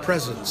this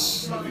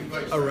presence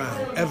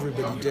around.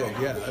 Everybody did,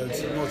 yeah.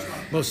 It's the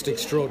most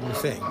extraordinary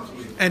thing.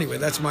 Anyway,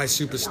 that's my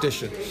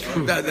superstition.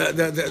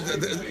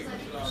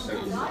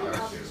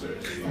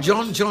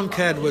 John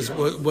Caird was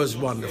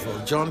wonderful.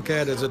 John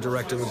Caird as a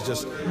director was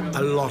just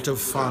a lot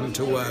of fun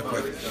to work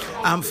with.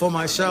 For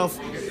myself,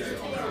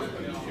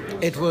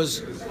 it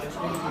was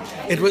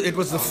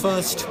the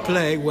first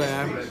play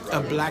where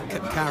a black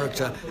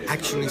character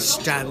actually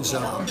stands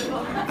up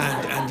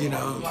and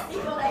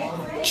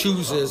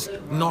chooses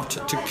not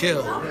to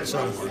kill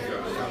someone,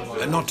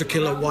 not to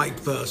kill a white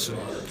person,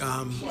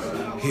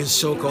 his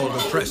so-called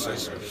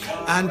oppressors.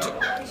 And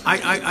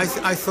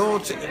I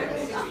thought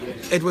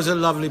it was a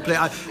lovely play.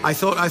 I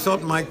thought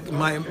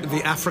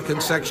the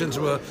African sections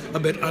were a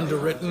bit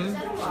underwritten,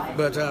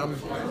 but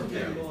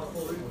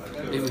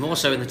even more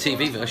so in the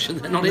TV version.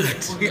 They're not in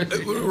it.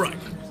 Right.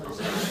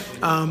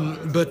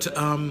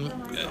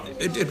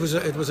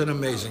 It was an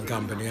amazing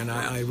company, and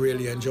I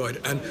really enjoyed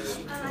it. And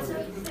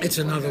it's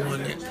another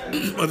one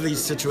of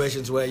these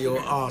situations where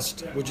you're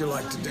asked, "Would you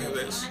like to do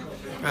this?"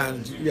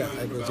 And yeah,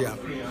 it was. Yeah.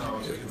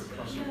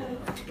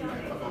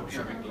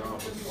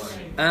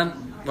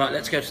 Right,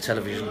 let's go to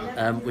television.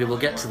 We will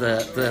get to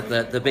the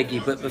biggie,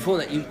 but before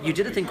that, you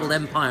did a thing called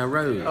Empire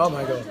Road. Oh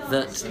my God!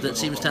 That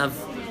seems to have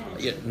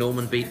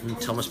Norman Beaton,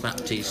 Thomas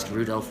Baptiste,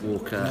 Rudolph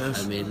Walker.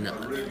 Yes. I mean,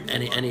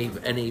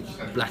 any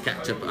black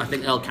actor. I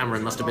think Earl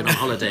Cameron must have been on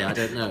holiday. I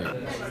don't know.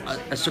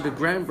 A sort of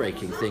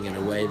groundbreaking thing in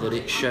a way that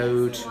it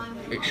showed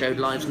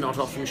lives not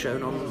often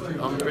shown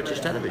on British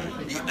television.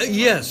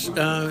 Yes,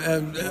 the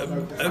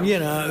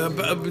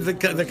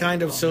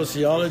kind of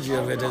sociology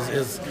of it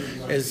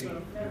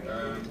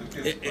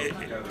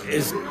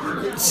is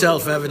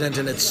self-evident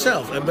in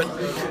itself, but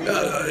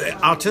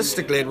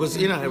artistically it was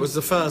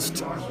the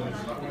first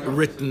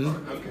written,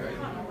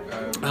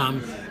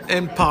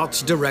 in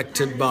parts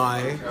directed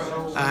by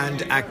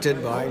and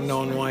acted by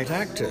non-white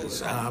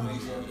actors,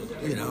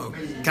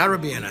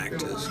 Caribbean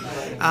actors,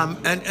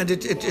 and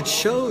it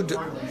showed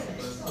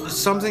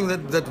something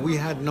that we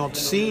had not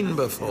seen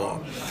before.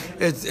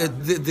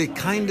 The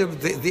kind of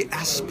the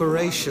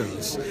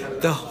aspirations,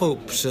 the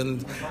hopes,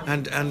 and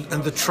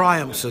the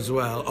triumphs as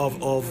well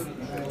of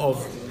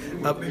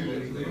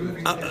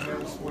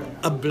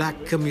a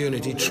black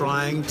community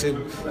trying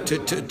to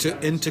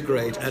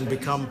integrate and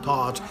become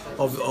part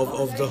of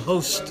the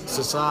host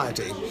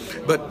society,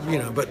 but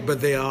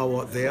they are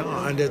what they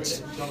are, and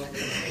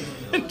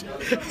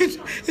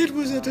It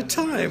was at a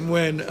time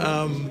when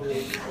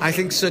I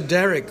think Sir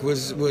Derek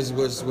was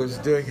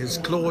doing his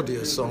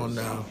Claudius on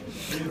the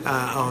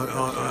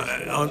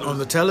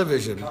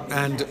television,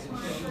 and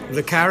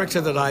the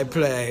character that I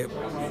play,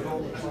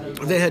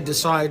 they had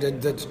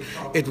decided that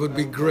it would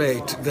be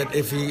great that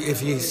if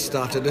he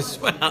started as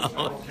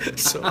well.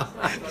 So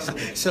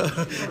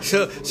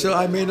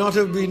I may not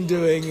have been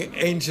doing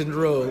ancient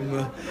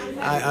Rome, but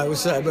I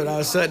was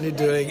certainly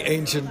doing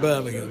ancient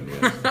Birmingham.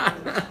 Yeah.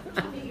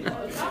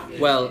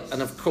 Well,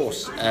 and of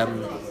course,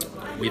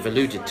 we've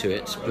alluded to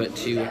it,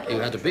 but you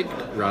had a big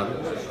run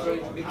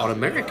on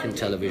American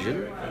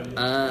television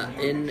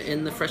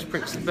in The Fresh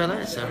Prince of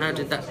Bel-Air. So how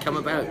did that come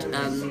about?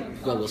 And,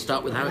 well, we'll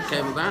start with how it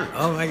came about.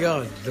 Oh, my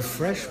God, The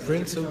Fresh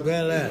Prince of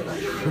Bel-Air.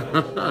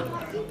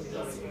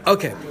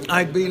 Okay,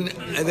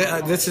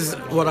 this is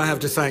what I have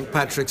to thank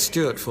Patrick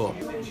Stewart for.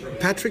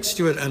 Patrick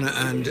Stewart and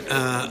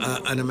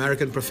an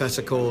American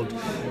professor called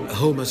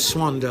Homer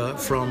Swander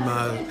from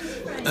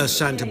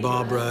Santa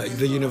Barbara,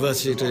 the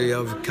University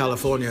of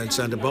California in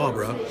Santa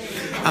Barbara,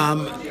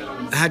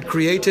 had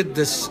created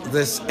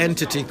this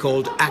entity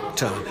called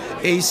ACTER,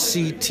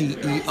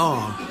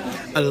 ACTER,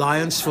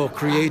 Alliance for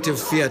Creative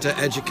Theatre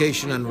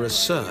Education and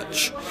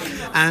Research.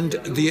 And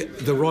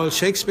the Royal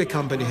Shakespeare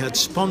Company had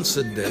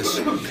sponsored this.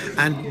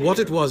 And what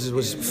it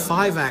was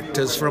 5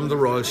 actors from the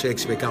Royal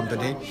Shakespeare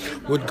Company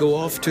would go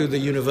off to the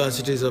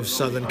universities of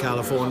Southern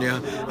California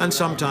and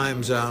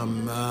sometimes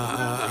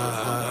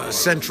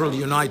central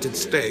United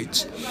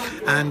States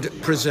and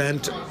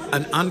present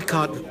an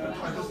uncut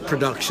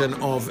production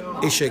of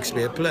a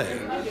Shakespeare play.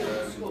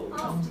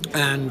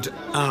 And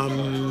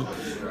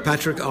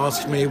Patrick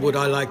asked me, would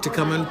I like to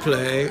come and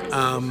play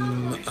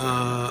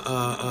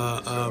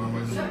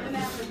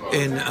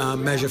in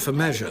Measure for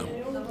Measure,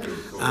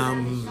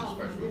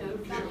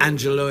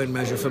 Angelo in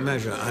Measure for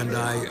Measure,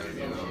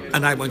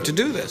 and I went to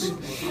do this.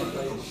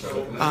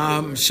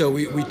 So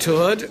we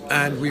toured,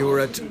 and we were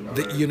at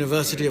the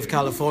University of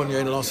California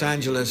in Los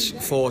Angeles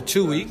for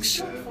 2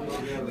 weeks,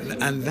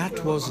 and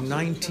that was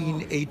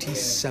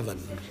 1987.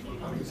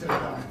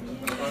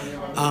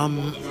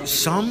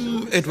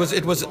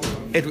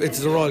 It's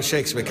the Royal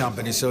Shakespeare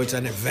Company, so it's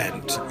an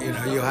event. You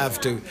know, you have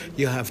to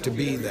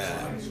be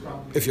there.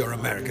 If you're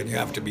American, you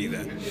have to be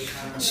there.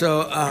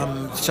 So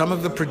some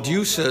of the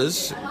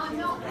producers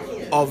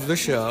of the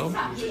show,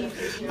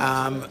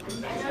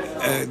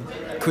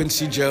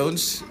 Quincy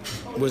Jones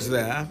was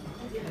there,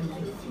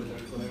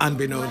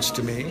 unbeknownst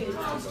to me.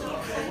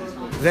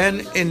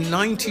 Then in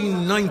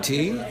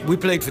 1990, we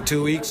played for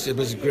 2 weeks. It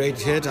was a great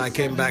hit. I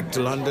came back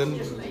to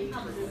London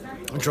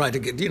and tried to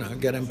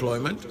get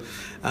employment.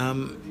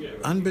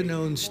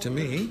 Unbeknownst to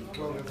me,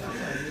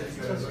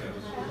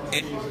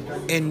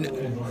 in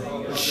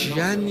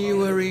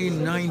January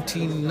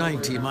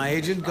 1990, my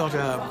agent got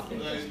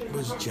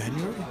was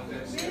January?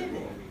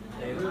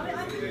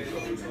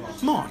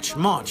 March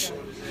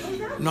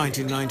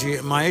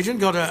 1990, my agent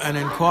got an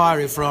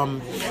inquiry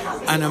from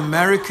an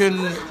American,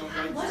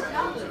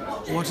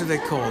 what are they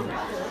called?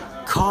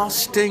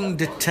 Casting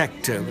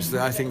detectives,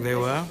 I think they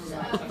were,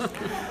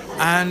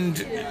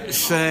 and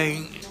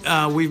saying,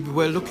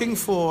 we're looking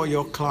for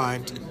your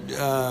client,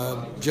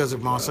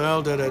 Joseph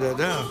Marcel,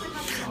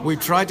 We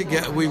tried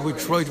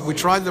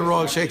the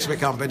Royal Shakespeare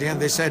Company,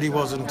 and they said he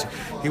was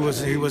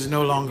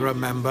no longer a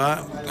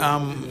member.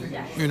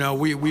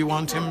 We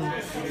want him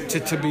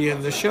to be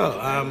in the show.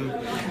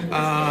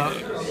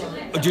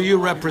 Do you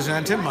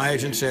represent him? My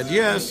agent said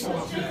yes.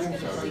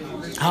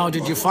 How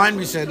did you find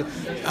me? Said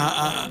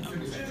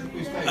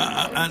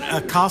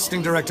a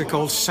casting director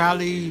called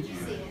Sally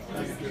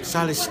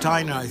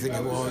Steiner, I think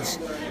it was,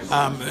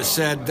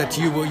 said that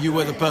you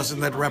were the person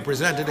that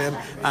represented him,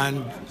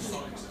 and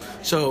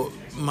so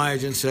my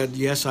agent said,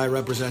 yes, I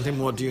represent him.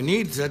 What do you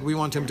need? He said, we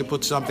want him to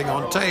put something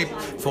on tape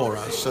for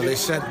us. So they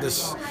sent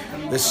this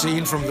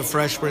scene from The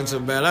Fresh Prince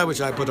of Bel-Air,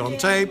 which I put on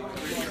tape.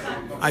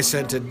 I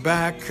sent it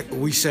back.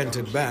 We sent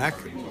it back.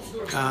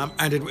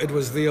 And it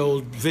was the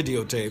old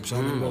videotapes.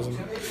 I mean, it wasn't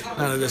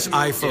none of this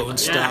iPhone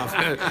stuff.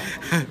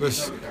 It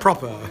was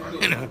proper,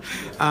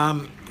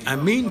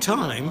 And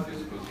meantime,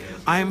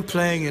 I am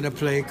playing in a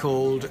play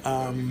called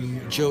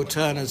Joe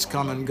Turner's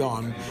Come and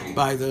Gone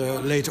by the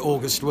late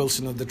August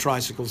Wilson of the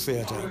Tricycle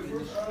Theatre.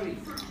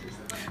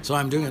 So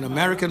I'm doing an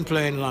American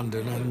play in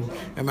London, and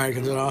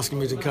Americans are asking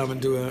me to come and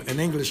do an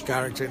English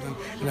character in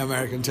an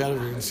American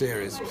television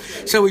series.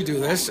 So we do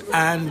this,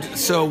 and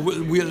so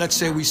let's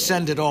say we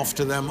send it off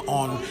to them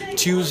on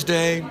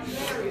Tuesday.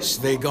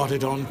 So they got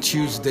it on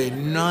Tuesday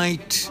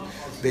night.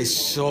 They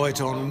saw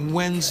it on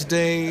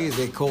Wednesday.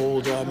 They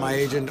called my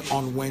agent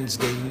on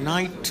Wednesday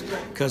night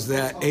because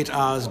they're 8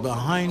 hours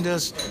behind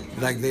us.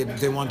 Like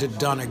they want it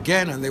done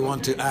again, and they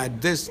want to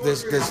add this, and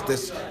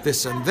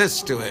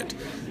this to it.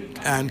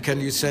 And can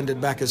you send it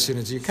back as soon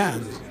as you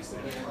can?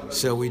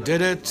 So we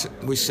did it.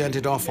 We sent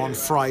it off on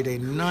Friday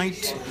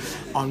night.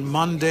 On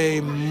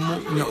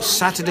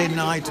Saturday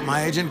night,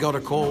 my agent got a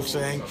call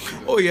saying,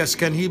 oh yes,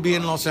 can he be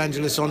in Los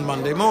Angeles on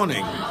Monday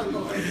morning?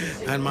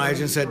 And my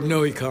agent said,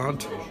 no, he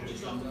can't.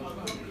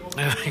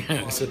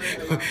 So,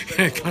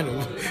 kind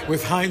of,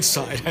 with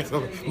hindsight, I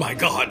thought, my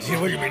God,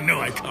 what do you mean?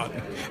 No, I can't.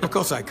 Of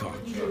course I can't.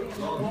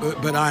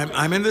 But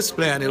I'm in this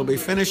play, and it'll be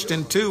finished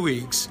in 2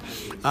 weeks.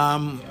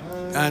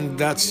 And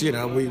that's, he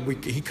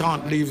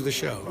can't leave the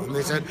show. And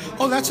they said,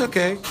 oh, that's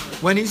okay.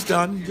 When he's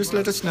done, just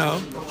let us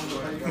know.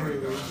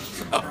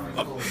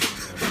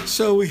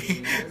 So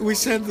they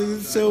sent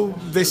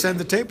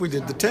the tape. We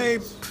did the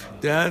tape.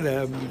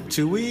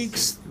 2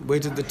 weeks.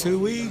 Waited the 2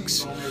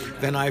 weeks.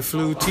 Then I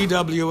flew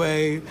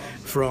TWA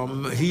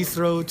from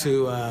Heathrow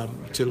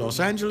to Los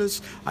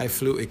Angeles. I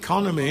flew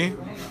economy.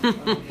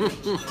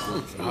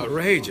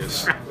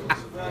 Outrageous.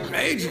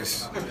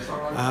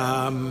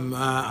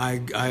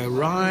 I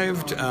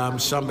arrived.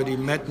 Somebody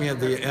met me at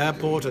the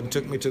airport and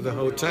took me to the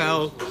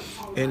hotel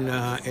in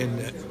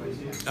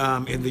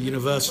the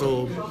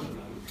Universal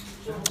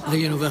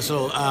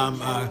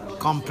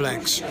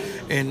complex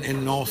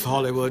in North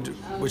Hollywood,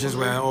 which is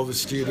where all the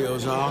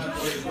studios are.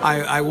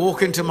 I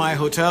walk into my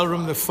hotel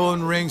room, the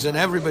phone rings, and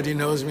everybody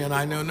knows me, and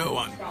I know no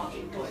one.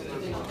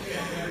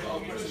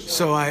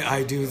 So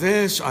I do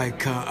this.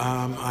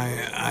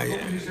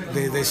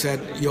 They said,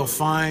 you're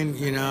fine.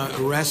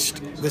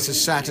 Rest. This is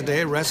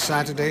Saturday. Rest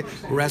Saturday.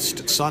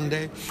 Rest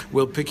Sunday.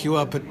 We'll pick you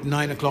up at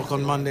 9 o'clock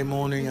on Monday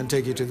morning and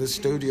take you to the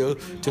studio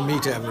to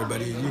meet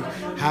everybody. You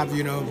have,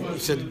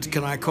 said,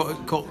 can I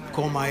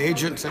call my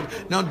agent? Said,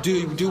 no,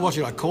 do what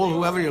you like. Call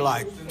whoever you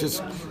like.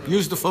 Just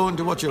use the phone.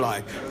 Do what you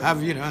like.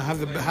 Have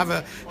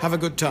a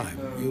good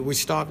time. We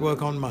start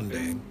work on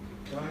Monday.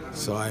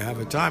 So I have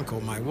a time. Call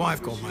my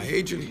wife. Call my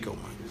agent.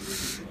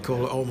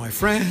 Call all my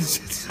friends.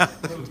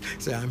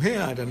 Say, I'm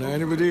here. I don't know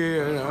anybody.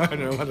 I don't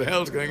know what the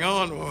hell's going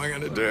on. What am I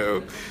going to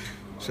do?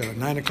 So at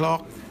 9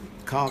 o'clock,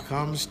 car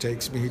comes,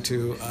 takes me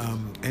to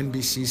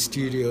NBC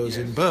Studios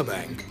in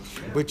Burbank,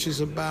 which is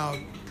about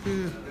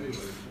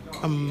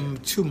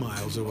 2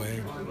 miles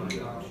away.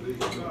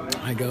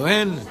 I go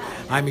in.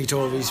 I meet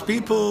all these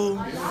people.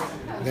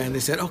 Then they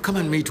said, oh, come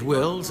and meet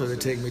Will. So they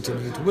take me to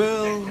meet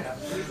Will.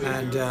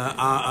 And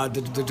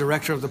the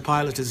director of the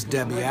pilot is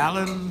Debbie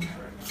Allen.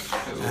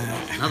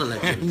 Another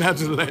legend.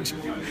 Another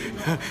legend.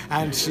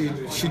 And she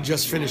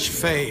just finished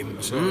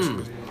Fame.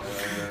 So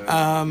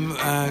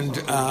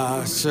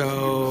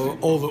so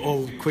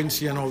all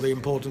Quincy and all the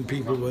important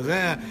people were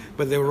there,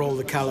 but they were all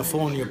the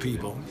California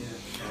people.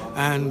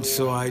 And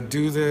so I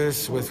do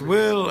this with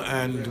Will,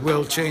 and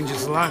Will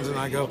changes the lines, and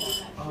I go,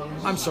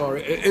 I'm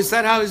sorry, is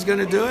that how he's going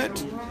to do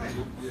it?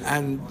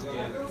 And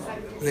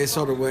they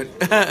sort of went,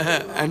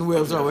 and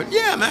Will sort of went,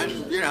 yeah, man,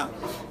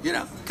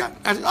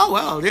 I said, oh,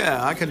 well,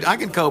 yeah, I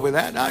can cope with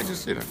that. I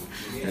just,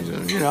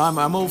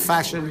 I'm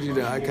old-fashioned,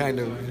 I kind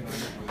of,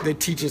 they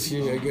teach us,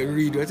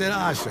 read with it.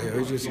 I say,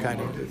 it just kind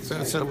of,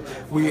 so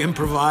we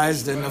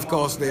improvised, and of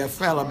course they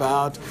fell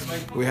about.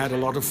 We had a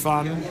lot of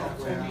fun.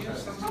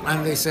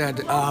 And they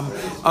said,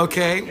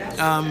 okay,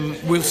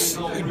 we'll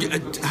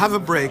have a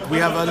break.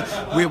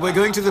 We're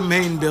going to the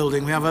main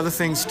building. We have other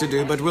things to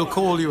do, but we'll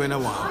call you in a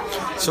while.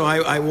 So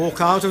I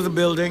walk out of the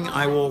building.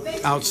 I walk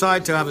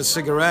outside to have a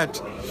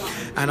cigarette.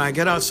 And I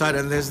get outside,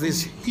 and there's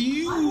this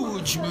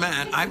huge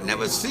man. I've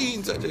never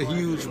seen such a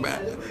huge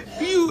man.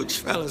 Huge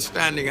fella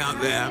standing out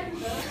there,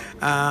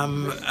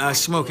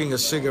 smoking a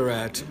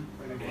cigarette.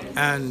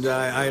 And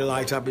I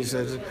light up. He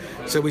says,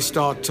 so we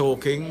start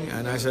talking,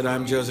 and I said,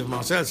 I'm Joseph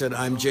Marcel. I said,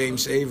 I'm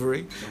James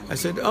Avery. I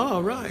said,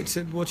 oh, right. I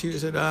said, what you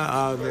said?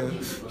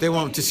 They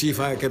want to see if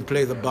I can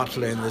play the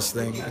butler in this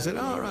thing. I said,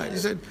 all right. He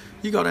said,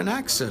 you got an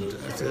accent.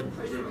 I said,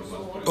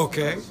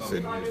 okay. He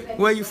said,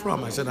 where are you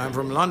from? I said, I'm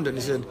from London.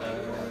 He said,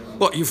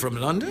 what, you from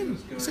London?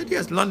 I said,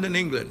 yes, London,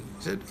 England.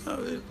 He said, oh,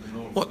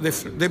 what,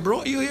 they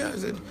brought you here? I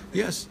said,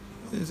 yes.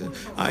 He said,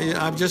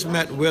 I've just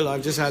met Will.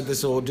 I've just had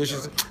this audition.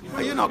 I said,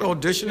 oh, you're not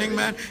auditioning,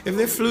 man. If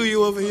they flew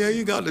you over here,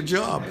 you got a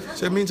job.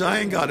 So it means I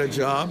ain't got a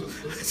job.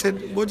 I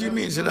said, what do you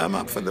mean? He said, I'm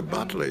up for the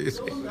butler. You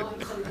see?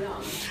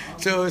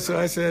 So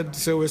I said,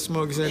 so we're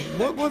smoking. He said,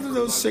 what are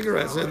those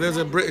cigarettes? I said, there's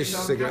a British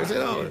cigarette. I said,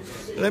 oh,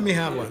 let me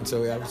have one.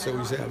 So we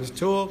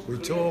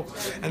talk,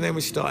 and then we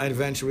start, and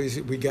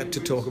eventually we get to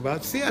talk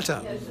about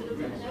theatre.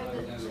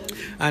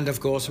 And of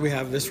course, we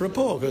have this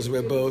rapport because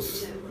we're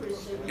both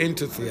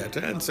into theatre,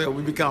 and so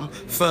we become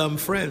firm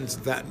friends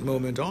that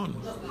moment on.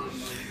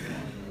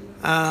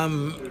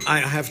 I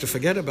have to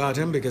forget about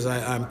him because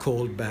I'm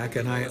called back,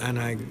 and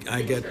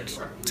I get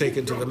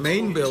taken to the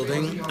main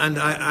building, and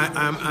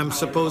I'm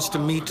supposed to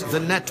meet the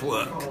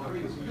network.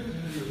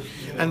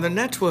 And the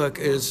network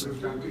is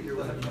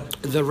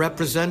the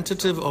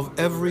representative of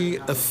every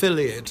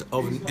affiliate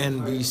of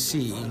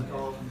NBC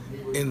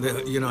in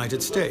the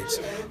United States.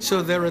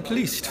 So there are at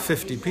least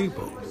 50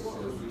 people,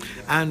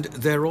 and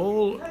they're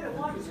all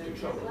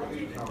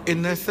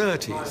in their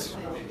 30s.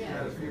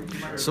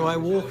 So I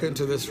walk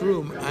into this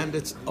room, and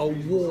it's a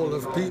wall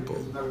of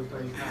people,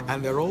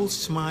 and they're all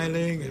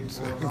smiling, and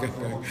so I'm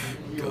going,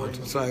 God.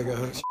 So I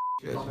go,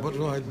 What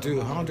do I do?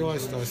 How do I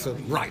start? I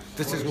said, right,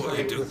 this is what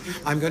you do.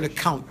 I'm going to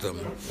count them.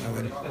 I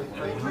went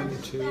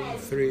 1, 2,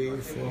 3,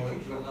 4,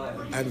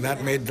 and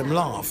that made them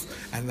laugh,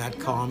 and that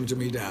calmed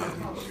me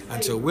down.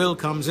 And so Will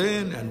comes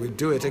in, and we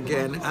do it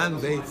again,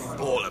 and they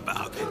fall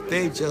about it.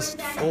 They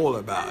just fall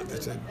about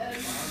it.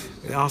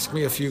 They ask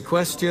me a few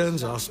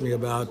questions, ask me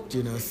about,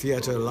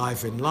 theatre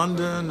life in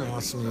London,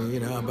 ask me,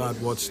 about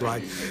what's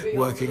like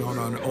working on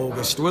an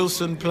August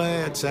Wilson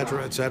play,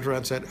 etc., etc.,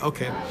 and said,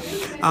 okay,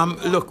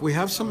 look, we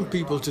have some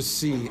people to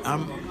see.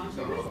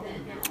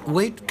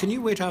 Wait, can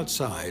you wait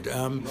outside?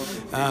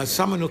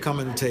 Someone will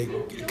come and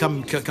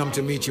come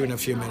to meet you in a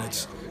few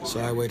minutes. So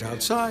I wait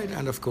outside,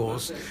 and of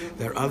course,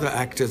 there are other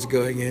actors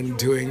going in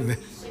doing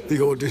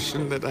the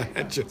audition that I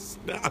had just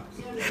done,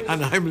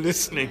 and I'm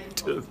listening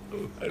to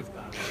them.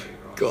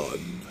 God,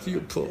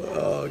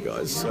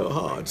 so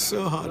hard,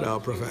 our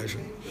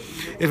profession.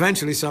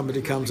 Eventually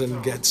somebody comes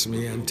and gets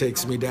me and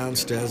takes me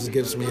downstairs and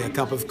gives me a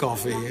cup of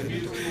coffee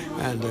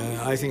and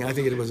I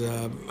think it was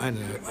a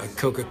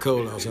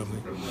Coca-Cola or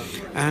something.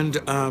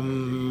 And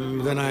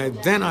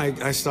then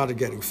I started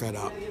getting fed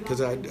up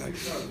because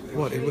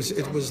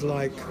it was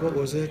like, what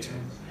was it?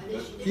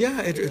 Yeah,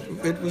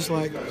 it was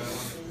like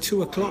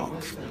 2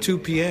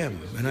 p.m.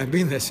 and I've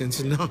been there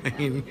since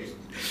 9.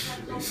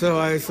 So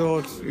I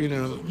thought,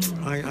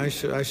 I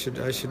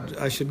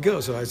should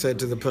go. So I said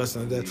to the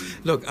person that,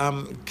 look,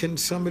 can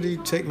somebody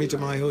take me to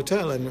my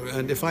hotel,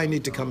 and if I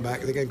need to come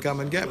back, they can come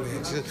and get me.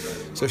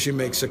 So she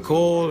makes a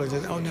call and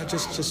says, oh no,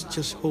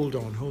 just hold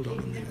on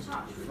a minute.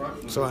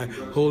 So I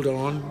hold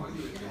on,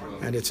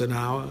 and it's an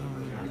hour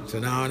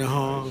and a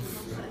half,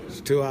 it's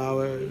 2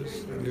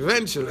 hours, and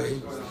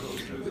eventually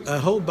a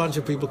whole bunch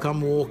of people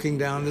come walking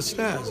down the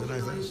stairs, and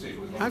I think,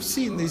 I've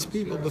seen these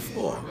people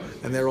before,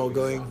 and they're all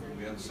going,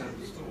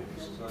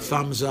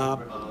 thumbs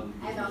up,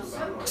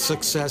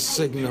 success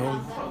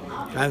signal,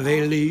 and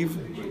they leave.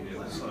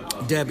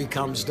 Debbie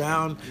comes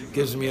down,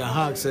 gives me a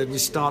hug, said we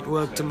start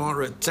work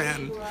tomorrow at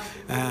 10.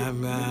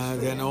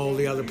 Then all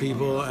the other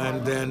people,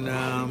 and then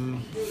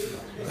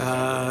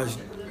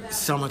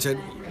someone said,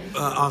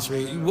 asked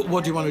me,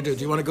 what do you want to do?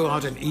 Do you want to go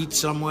out and eat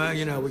somewhere?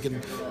 We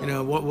can,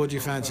 what do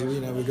you fancy?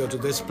 We go to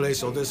this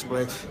place or this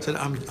place. I said,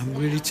 I'm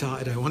really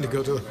tired. I want to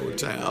go to the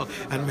hotel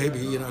and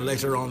maybe,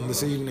 later on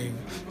this evening.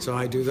 So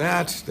I do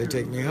that. They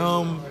take me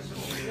home.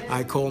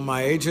 I call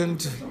my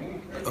agent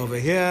over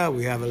here.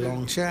 We have a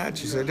long chat.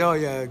 She said, oh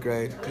yeah,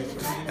 great.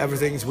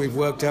 We've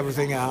worked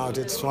everything out.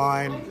 It's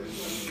fine.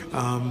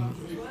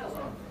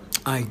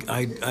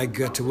 I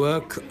get to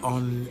work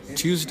on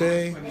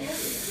Tuesday.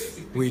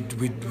 We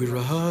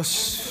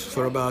rehearse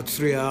for about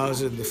 3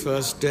 hours in the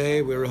first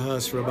day. We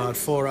rehearse for about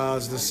 4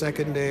 hours the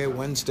second day,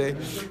 Wednesday.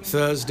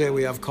 Thursday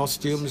we have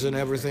costumes and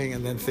everything,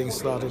 and then things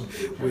started.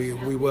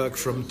 We worked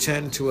from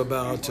 10 to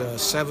about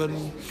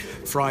 7.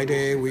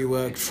 Friday we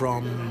worked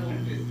from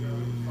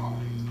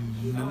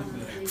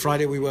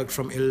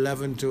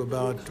 11 to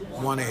about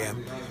 1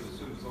 a.m.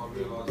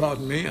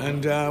 Pardon me,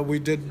 and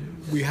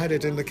we had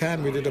it in the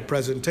can. We did a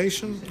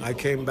presentation. I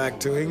came back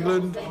to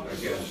England.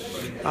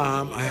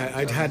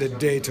 I'd had a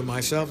day to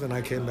myself, then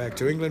I came back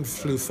to England,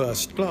 flew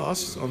first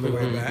class on the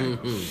way back,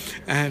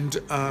 and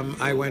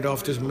I went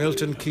off to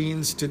Milton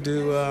Keynes to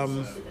do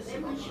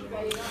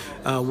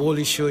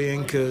Wally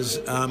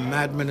Shoyinka's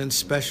Madmen and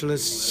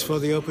Specialists for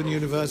the Open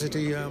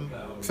University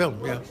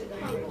film, yeah.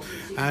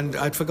 And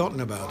I'd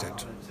forgotten about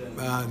it.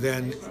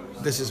 Then,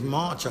 this is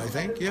March, I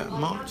think, yeah,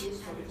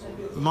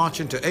 March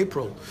into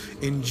April.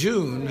 In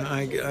June,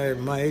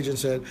 my agent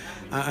said,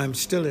 I'm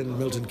still in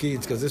Milton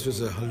Keynes, because this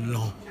was a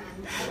long...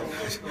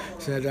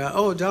 said,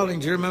 oh, darling,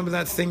 do you remember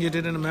that thing you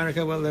did in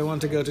America? Well, they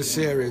want to go to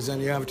series, and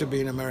you have to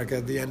be in America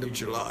at the end of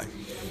July.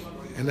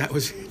 And that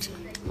was it.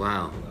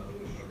 Wow.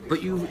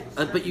 But you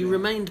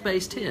remained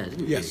based here,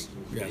 didn't you?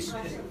 Yes.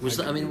 Was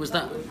that a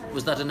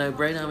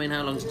no-brainer? I mean,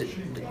 how long did it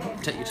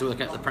take you to work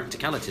out the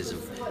practicalities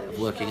of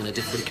working in a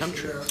different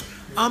country?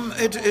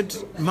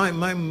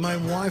 My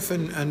wife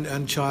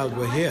and child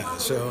were here,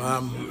 so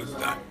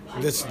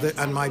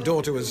and my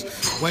daughter was,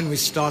 when we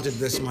started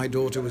this, my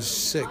daughter was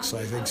 6,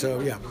 I think. So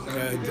yeah,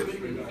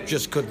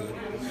 just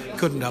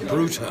couldn't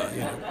uproot her,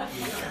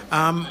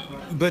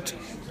 but.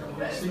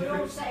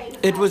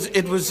 It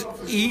was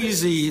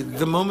easy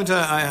the moment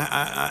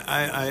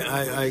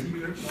I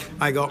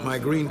got my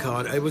green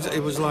card. It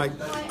was like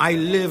I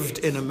lived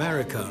in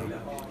America,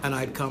 and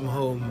I'd come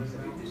home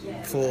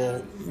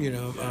for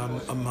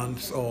a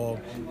month or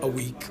a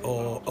week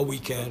or a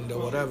weekend or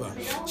whatever.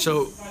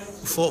 So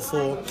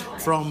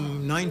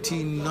from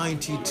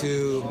 1990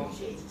 to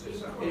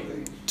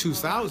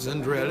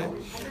 2000, really,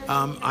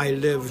 I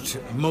lived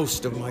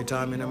most of my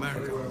time in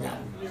America. Yeah.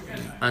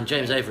 And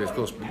James Avery, of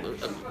course,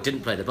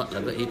 didn't play the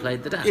butler, but he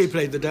played the dad. He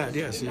played the dad,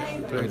 yes. Yeah.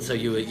 And so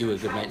you were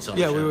good mates on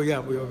the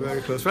show. We were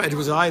very close. Right. It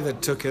was I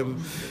that took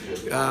him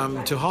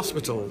to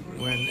hospital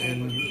when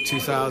in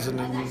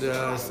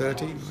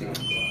 2013.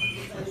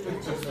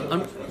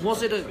 And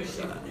was it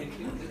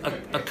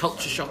a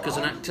culture shock as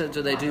an actor?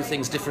 Do they do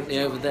things differently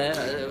over there?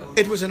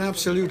 It was an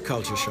absolute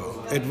culture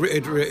shock. It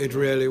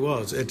really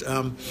was.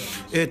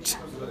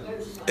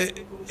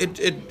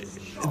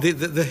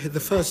 The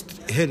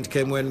first hint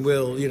came when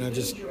Will,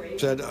 just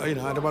said, I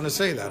don't want to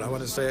say that. I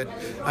want to say it.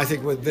 I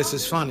think this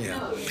is funnier,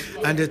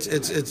 and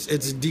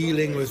it's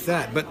dealing with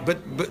that.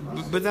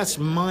 But that's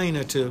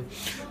minor too.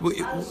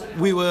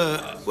 We were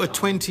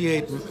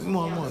 28.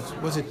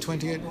 Was it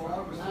 28?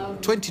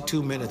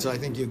 22 minutes, I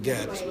think you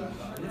get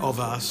of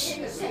us.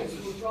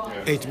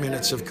 8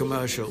 minutes of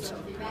commercials.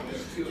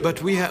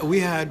 But we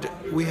had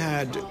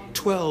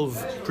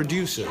 12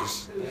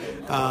 producers,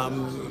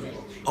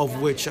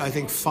 of which I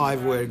think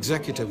 5 were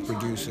executive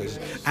producers,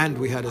 and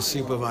we had a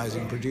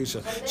supervising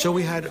producer. So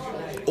we had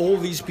all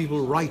these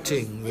people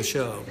writing the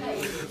show,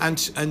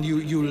 and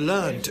you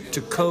learned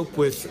to cope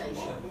with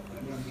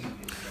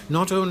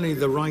not only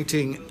the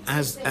writing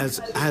as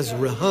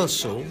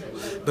rehearsal,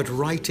 but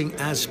writing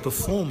as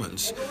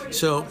performance.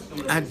 So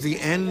at the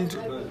end,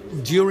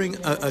 during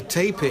a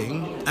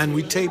taping, and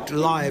we taped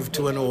live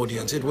to an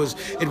audience.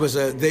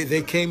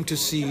 They came to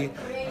see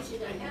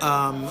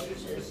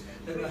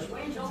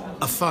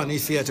a funny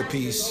theatre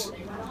piece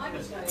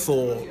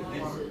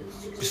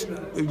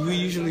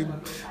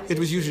it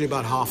was usually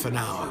about half an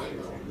hour.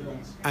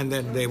 And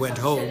then they went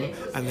home,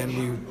 and then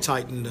we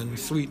tightened and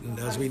sweetened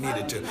as we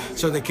needed to.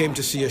 So they came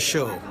to see a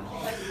show.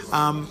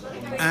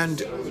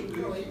 And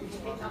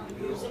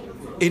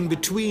in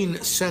between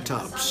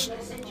setups,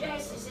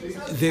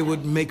 they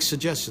would make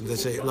suggestions. They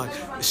say,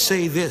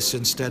 say this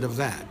instead of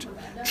that.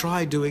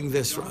 Try doing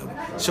this.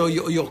 So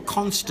you're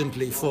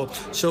constantly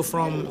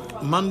from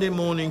Monday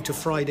morning to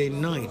Friday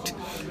night,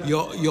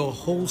 your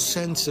whole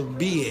sense of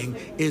being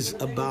is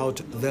about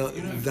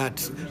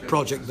that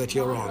project that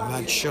you're on,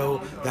 that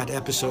show, that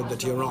episode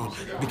that you're on,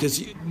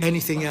 because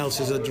anything else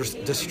is a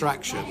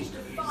distraction.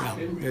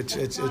 Yeah,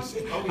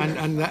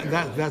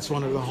 that's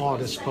one of the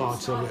hardest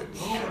parts of it.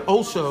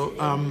 Also,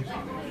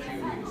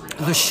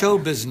 the show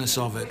business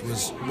of it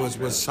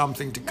was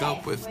something to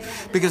cope with,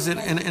 because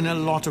in a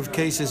lot of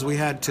cases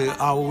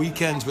our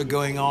weekends were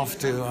going off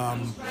to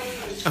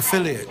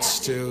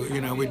affiliates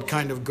we'd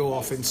kind of go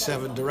off in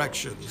 7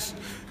 directions.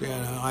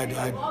 I'd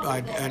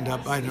end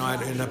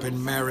up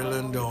in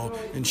Maryland or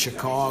in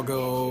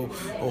Chicago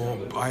or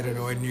I don't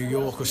know, in New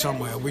York or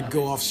somewhere. We'd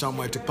go off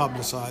somewhere to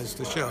publicize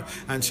the show,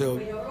 and so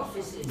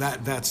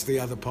that's the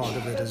other part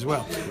of it as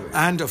well.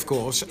 And of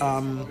course,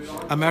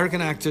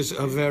 American actors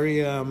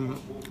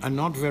are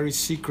not very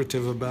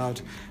secretive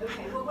about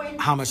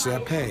how much they're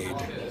paid.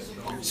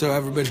 So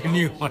everybody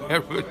knew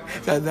whatever.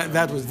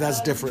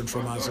 That's different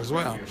from us as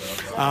well.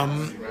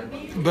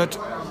 But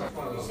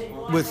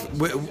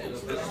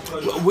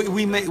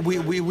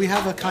we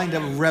have a kind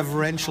of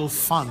reverential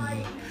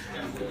fun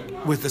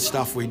with the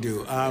stuff we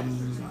do.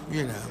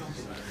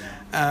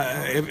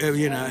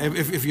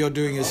 If you're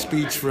doing a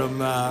speech from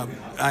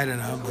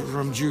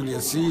from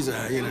Julius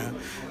Caesar,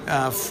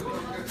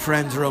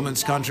 friends,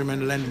 Romans,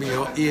 countrymen, lend me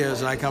your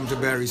ears. I come to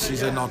bury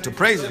Caesar, not to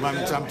praise him. I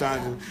mean,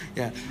 sometimes,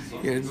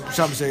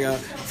 some say,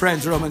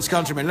 friends, Romans,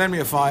 countrymen, lend me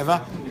a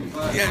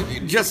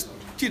 $5. Just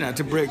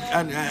to bring,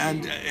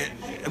 and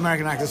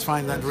American actors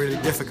find that really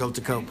difficult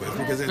to cope with,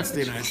 because it's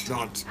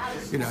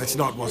it's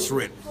not what's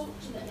written.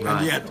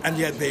 Right. And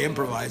yet they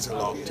improvise a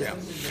lot. Yeah.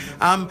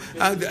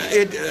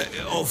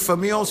 For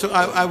me also,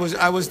 I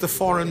was the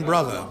foreign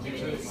brother,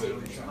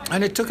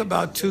 and it took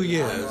about 2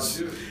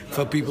 years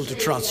for people to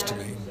trust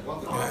me.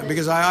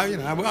 Because I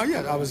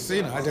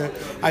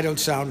don't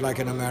sound like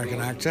an American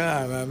actor.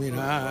 I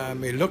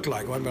may look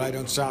like one, but I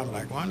don't sound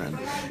like one. And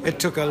it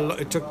took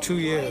 2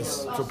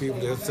 years for people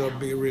to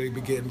really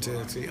begin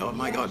to see, oh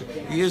my God,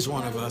 he is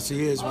one of us.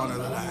 He is one of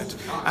that.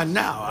 And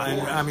now,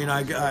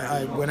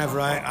 whenever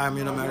I'm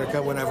in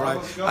America, whenever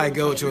I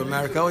go to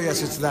America, oh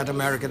yes, it's that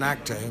American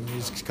actor.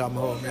 He's come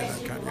home.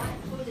 That kind of.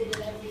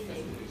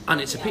 And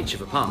it's a peach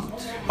of a part.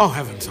 Oh,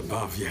 heavens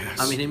above, yes.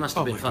 I mean, he must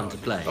have been fun to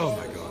play. Oh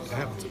my God,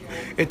 heavens.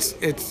 It's.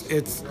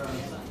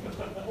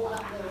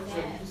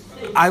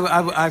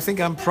 I think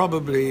I'm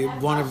probably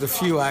one of the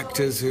few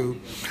actors who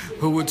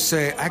would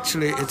say,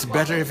 actually, it's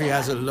better if he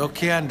has a look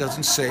here and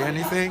doesn't say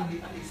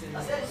anything.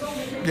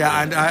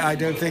 Yeah, and I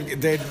don't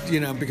think they'd,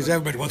 because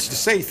everybody wants to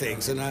say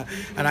things, and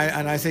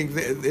I think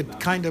it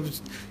kind of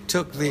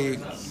took the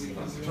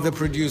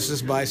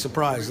producers by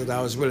surprise that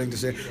I was willing to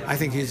say, I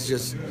think he's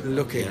just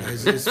looking.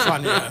 It's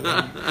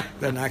funnier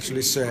than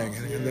actually saying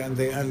it, and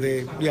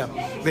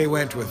they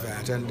went with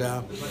that, and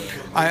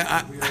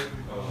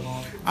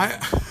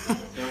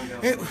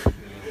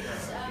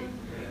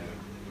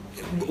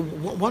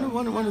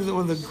one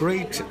of the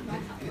great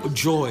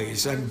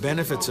joys and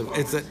benefits of it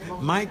is that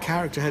my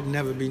character had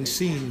never been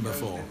seen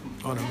before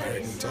on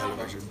American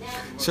television,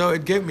 so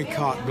it gave me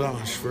carte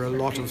blanche for a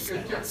lot of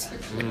things.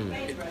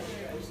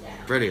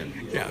 Brilliant.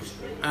 Yeah.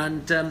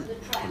 And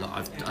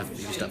I've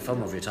used up far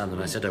more of your time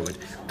than I said I would.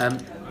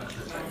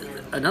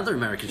 Another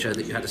American show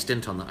that you had a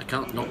stint on that I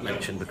can't not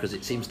mention because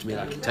it seems to me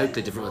like a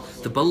totally different one.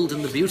 The Bold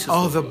and the Beautiful.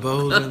 Oh, The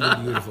Bold and the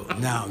Beautiful.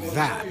 Now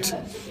that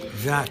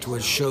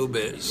was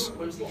showbiz.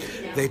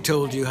 They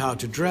told you how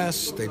to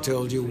dress. They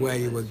told you where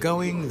you were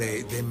going.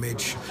 They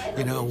made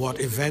what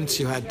events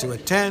you had to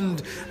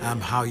attend,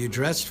 how you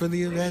dressed for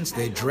the events.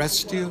 They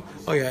dressed you.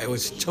 Oh yeah, it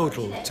was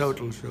total show.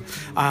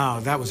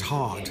 That was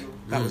hard.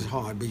 That was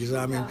hard because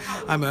I'm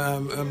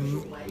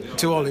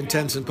to all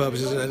intents and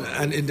purposes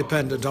an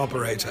independent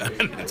operator.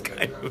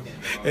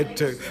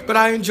 But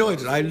I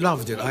enjoyed it. I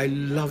loved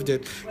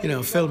it.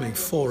 Filming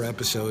 4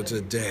 episodes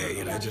a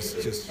day. Just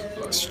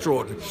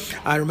extraordinary.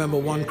 I remember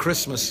one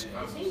Christmas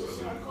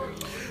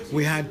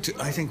we had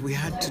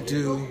to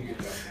do.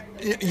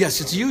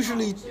 Yes, it's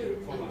usually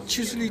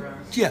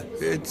yeah.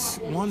 It's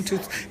one, two.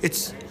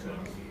 It's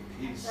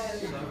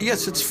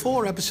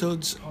 4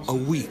 episodes a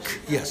week.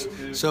 Yes,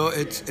 so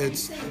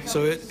it's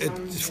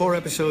 4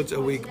 episodes a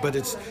week, but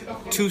it's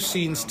 2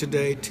 scenes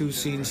today, 2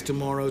 scenes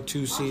tomorrow,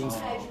 2 scenes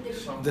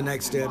the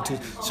next day, and 2.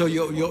 So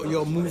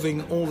you're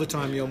moving all the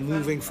time. You're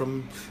moving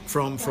from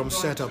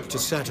setup to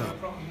setup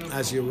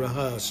as you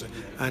rehearse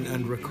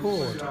and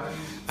record.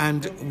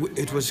 And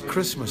it was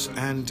Christmas,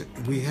 and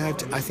we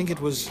had. I think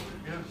it was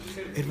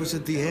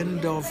at the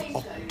end of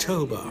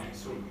October.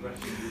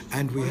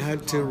 And we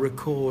had to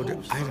record,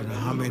 I don't know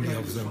how many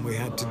of them we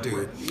had to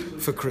do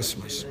for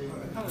Christmas.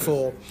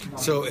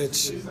 So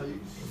it's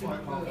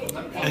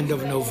end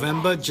of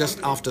November,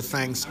 just after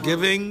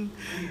Thanksgiving,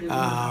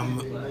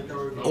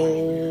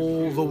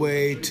 all the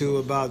way to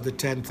about the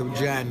 10th of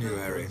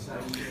January.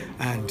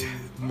 And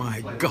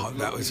my God,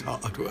 that was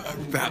hard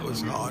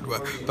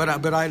work. But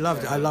I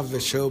loved it. I loved the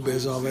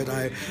showbiz of it.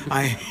 I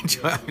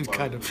enjoyed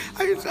it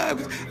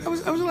I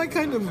was like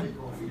kind of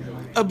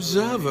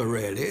observer,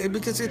 really,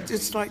 because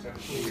it's like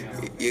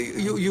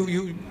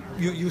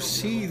you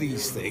see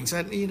these things,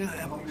 and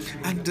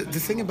and the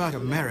thing about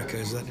America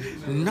is that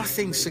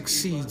nothing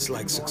succeeds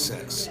like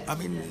success. I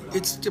mean,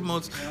 it's the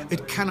most. I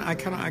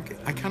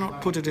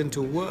cannot put it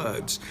into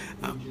words.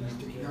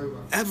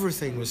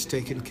 Everything was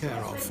taken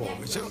care of for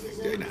me. So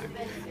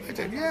I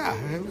said,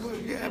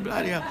 yeah,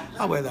 bloody hell,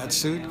 I'll wear that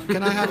suit.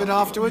 Can I have it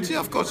afterwards? Yeah,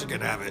 of course you can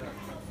have it.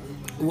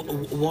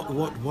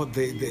 What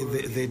they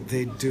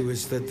do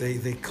is that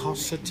they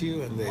corset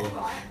you and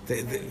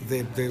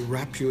they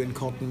wrap you in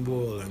cotton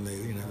wool, and they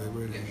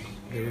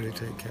really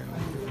take care of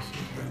you.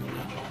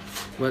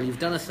 Well, you've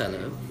done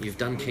Othello, you've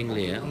done King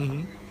Lear,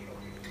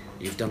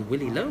 you've done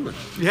Willy Loman.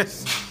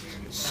 Yes.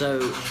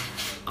 So,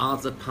 are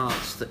there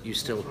parts that you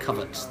still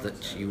covet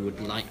that you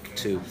would like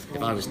to,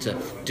 if I was to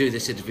do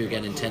this interview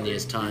again in 10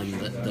 years' time,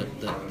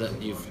 that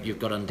you've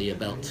got under your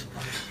belt?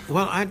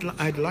 Well,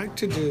 I'd like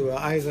to do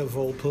either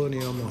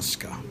Volpone or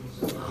Mosca.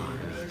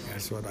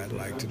 That's what I'd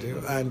like to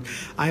do. And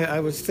I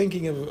was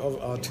thinking of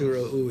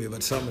Arturo Ui,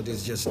 but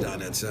somebody's just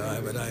done it. So,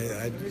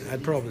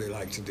 I'd probably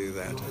like to do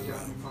that as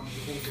well.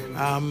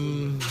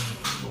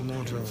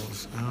 What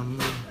else?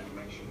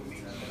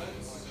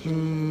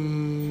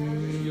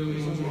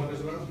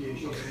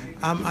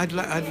 I'd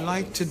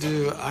like to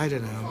do, I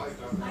don't know.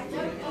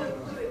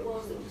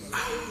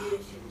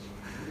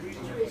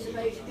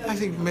 I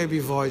think maybe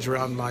Voyage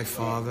Around My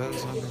Father,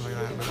 something like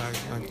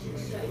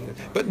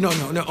that. But no.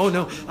 Oh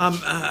no.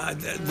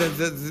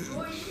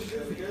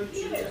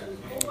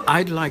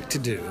 I'd like to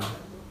do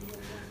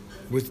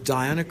with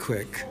Diana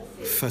Quick,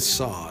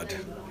 Facade.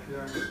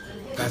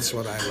 That's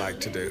what I'd like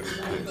to do.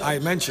 I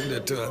mentioned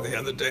it to her the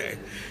other day.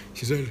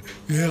 She said,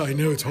 "Yeah, I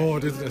know it's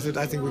hard, isn't it?" I said,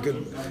 "I think we'd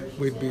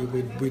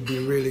be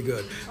really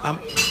good." I'm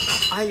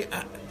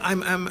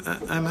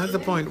at the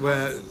point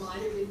where,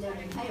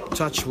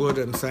 touch wood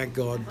and thank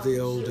God, the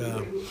old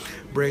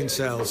brain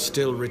cells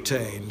still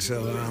retain.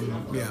 So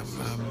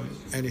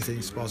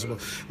anything's possible.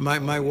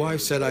 My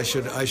wife said I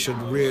should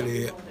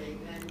really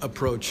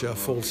approach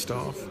full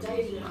staff.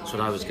 That's what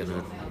I was going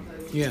to.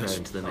 Yes. Throw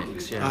into the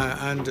mix,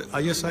 yeah.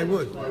 Yes, I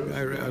would. I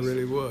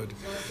really would.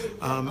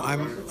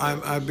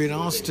 I've been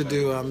asked to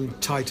do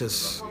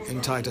Titus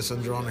in Titus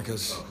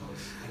Andronicus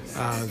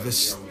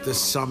this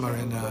summer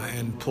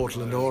in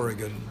Portland,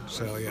 Oregon.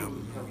 So yeah.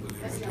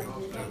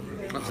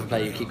 That's a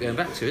play you keep going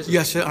back to, isn't it?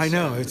 Yes, I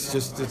know. It's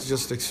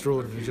just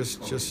extraordinary.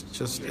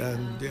 Just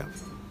and yeah.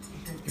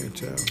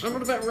 And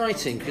what about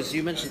writing? Because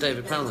you mentioned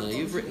David Palmer.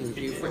 You've written.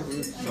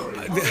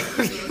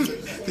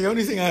 The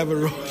only thing I ever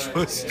wrote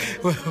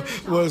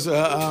was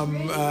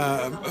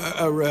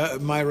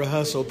my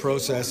rehearsal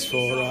process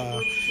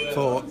for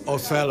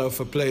Othello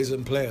for Plays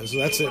and Players.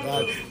 That's it.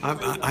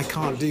 I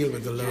can't deal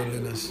with the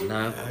loneliness.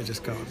 No, I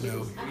just can't.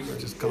 No, I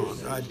just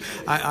can't.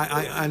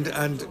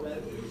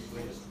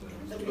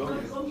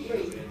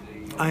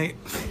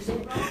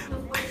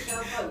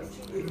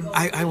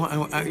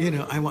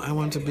 I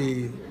want to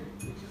be,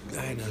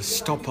 I don't know,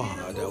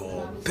 Stoppard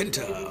or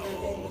Pinter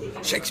or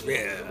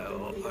Shakespeare.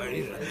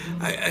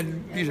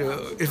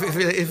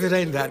 If it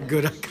ain't that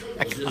good,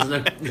 it's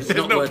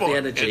not worth the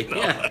energy.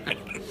 Yeah.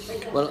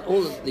 Well,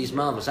 all of these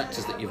marvellous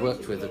actors that you've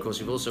worked with, of course,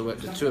 you've also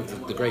worked with two of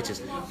the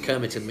greatest,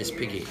 Kermit and Miss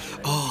Piggy.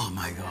 Oh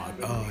my God!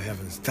 Oh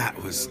heavens! That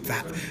was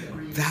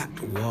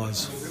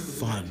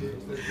fun.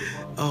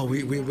 Oh,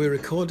 we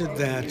recorded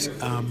that.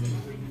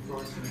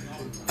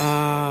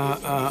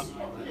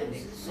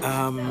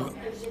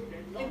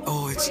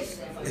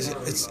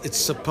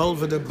 It's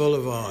Sepulveda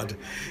Boulevard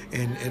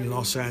in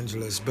Los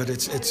Angeles, but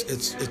it's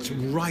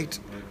right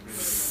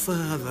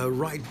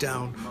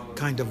down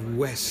kind of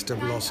west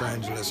of Los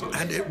Angeles,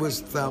 and it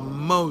was the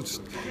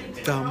most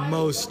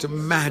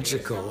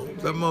magical,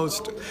 the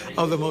most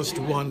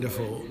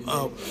wonderful.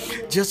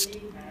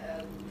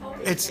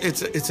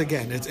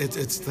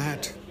 It's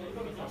that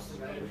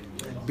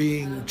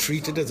being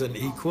treated as an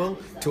equal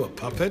to a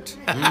puppet,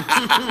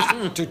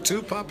 to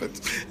two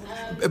puppets,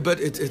 but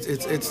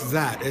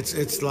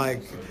it's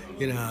like,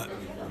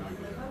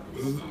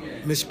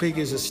 Miss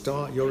Piggy's a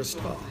star, you're a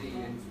star,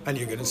 and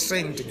you're going to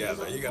sing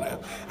together.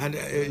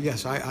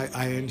 Yes,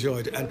 I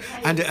enjoyed it,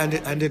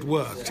 and it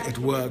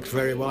worked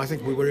very well. I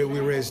think we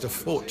raised a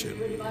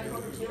fortune.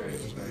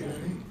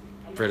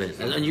 Brilliant.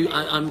 And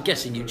I'm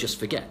guessing you just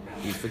forget.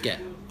 You forget.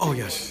 Oh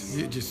yes,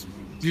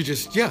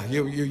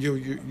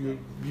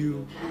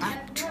 you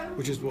act,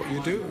 which is what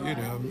you do.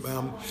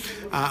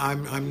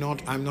 I'm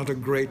not a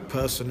great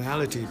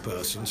personality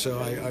person, so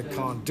I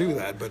can't do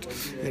that. But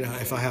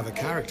if I have a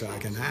character, I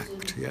can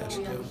act. Yes.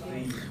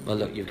 Well,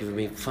 look, you've given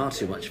me far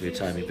too much of your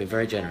time. You've been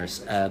very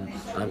generous.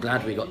 I'm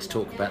glad we got to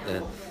talk about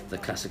the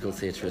classical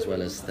theatre as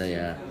well as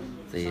the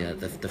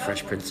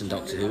Fresh Prince and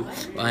Doctor Who.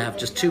 I have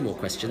just two more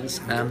questions.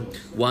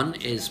 One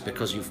is,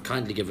 because you've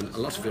kindly given a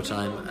lot of your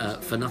time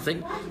for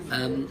nothing,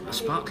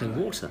 sparkling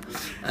water.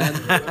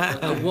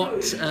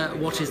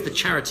 What is the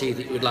charity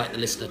that you would like the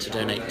listener to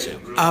donate to?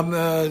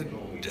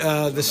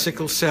 The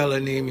Sickle Cell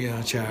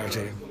Anemia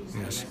charity.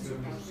 Yes.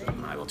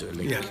 I will do a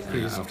link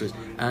please. afterwards.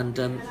 And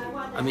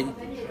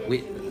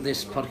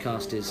this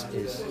podcast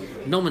is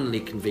nominally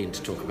convened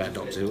to talk about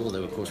Doctor Who,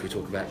 although of course we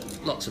talk about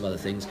lots of other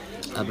things,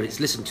 but it's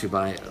listened to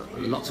by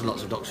lots and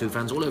lots of Doctor Who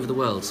fans all over the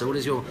world. So what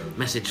is your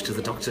message to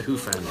the Doctor Who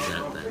fans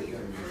out there?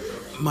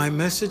 My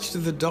message to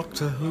the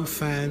Doctor Who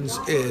fans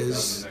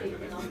is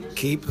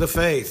keep the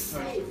faith.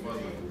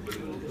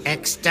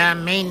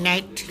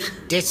 Exterminate,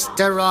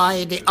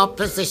 destroy the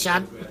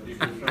opposition.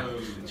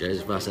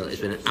 Joseph Marcel,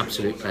 it's been an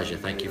absolute pleasure.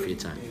 Thank you for your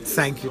time.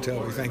 Thank you,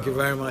 Toby. Thank you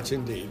very much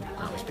indeed.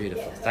 That was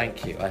beautiful.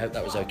 Thank you. I hope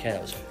that was okay.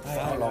 That was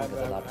far longer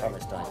than I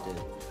promised I'd do.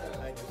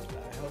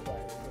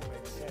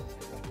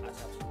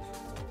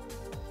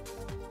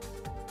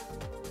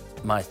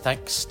 My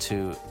thanks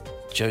to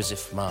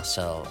Joseph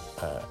Marcel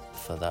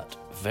for that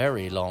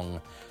very long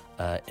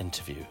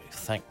interview.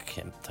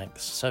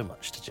 Thanks so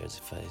much to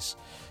Joseph for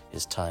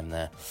his time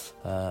there,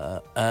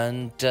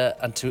 and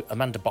to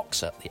Amanda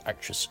Boxer, the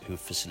actress who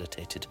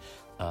facilitated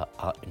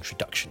our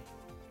introduction,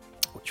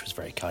 which was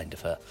very kind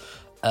of her.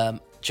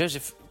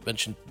 Joseph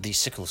mentioned the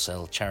Sickle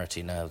Cell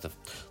charity. Now, the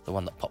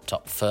one that popped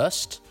up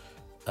first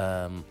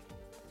when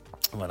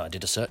I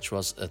did a search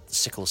was the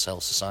Sickle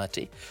Cell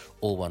Society,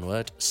 all one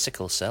word,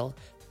 Sickle Cell,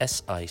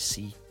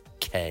 SICKLE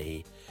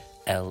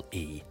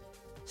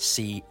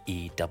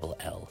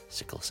CELL,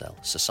 Sickle Cell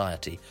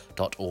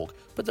Society.org.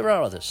 But there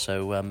are others,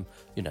 so if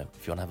you want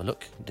to have a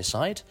look,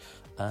 decide.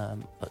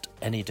 But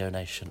any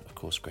donation, of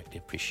course, greatly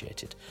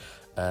appreciated.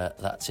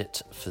 That's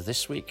it for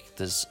this week.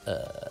 There's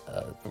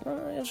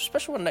a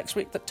special one next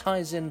week that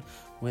ties in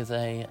with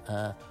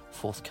a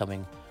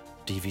forthcoming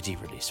DVD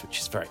release, which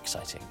is very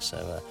exciting.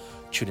 So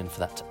tune in for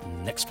that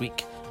next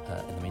week.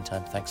 In the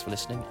meantime, thanks for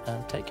listening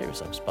and take care of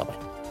yourselves. Bye-bye.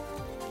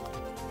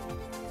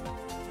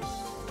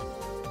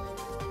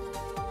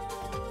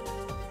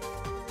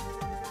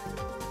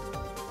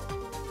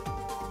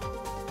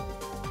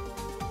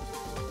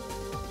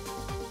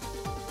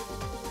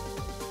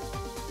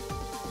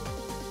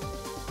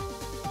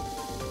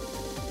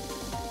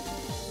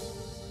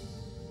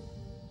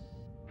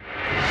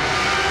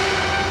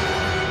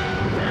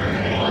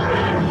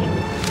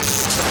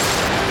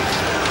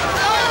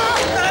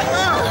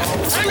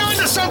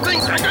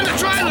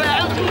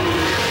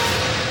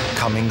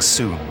 Coming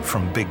soon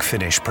from Big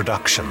Finish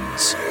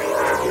Productions.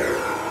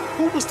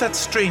 Who was that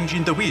strange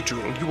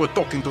individual you were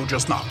talking to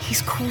just now?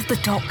 He's called the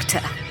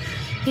Doctor.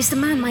 He's the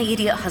man my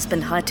idiot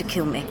husband hired to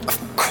kill me.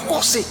 Of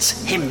course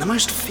it's him, the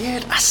most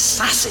feared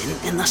assassin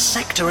in the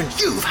sector, and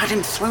you've had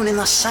him thrown in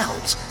the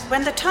cells.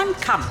 When the time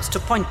comes to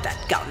point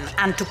that gun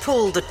and to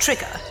pull the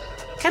trigger,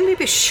 can we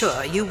be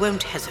sure you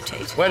won't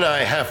hesitate? When I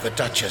have the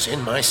Duchess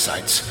in my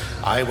sights,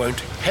 I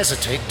won't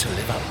hesitate to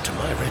live up to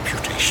my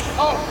reputation.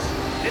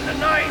 In the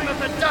name of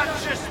the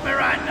Duchess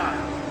Miranda,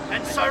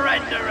 and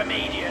surrender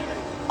immediately.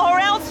 Or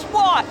else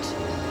what?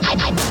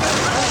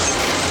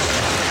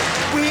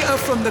 We are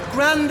from the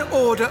Grand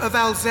Order of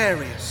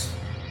Alzarius,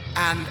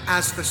 and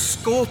as the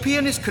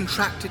Scorpion is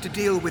contracted to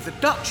deal with the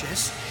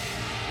Duchess,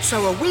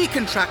 so are we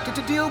contracted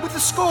to deal with the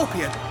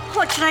Scorpion.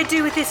 What should I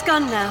do with this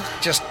gun now?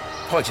 Just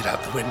point it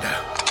out the window.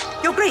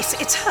 Your Grace,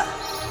 it's her.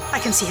 I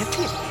can see her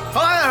clearly.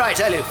 Fire, I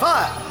tell you,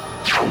 fire!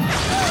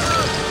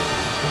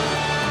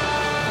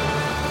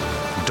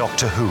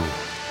 Doctor Who,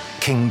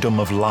 Kingdom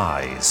of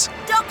Lies.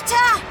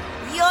 Doctor,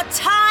 your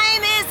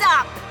time is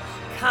up.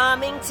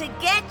 Coming to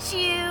get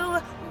you,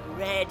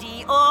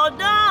 ready or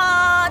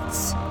not.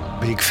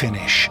 Big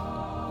Finish.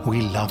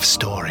 We love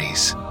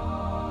stories.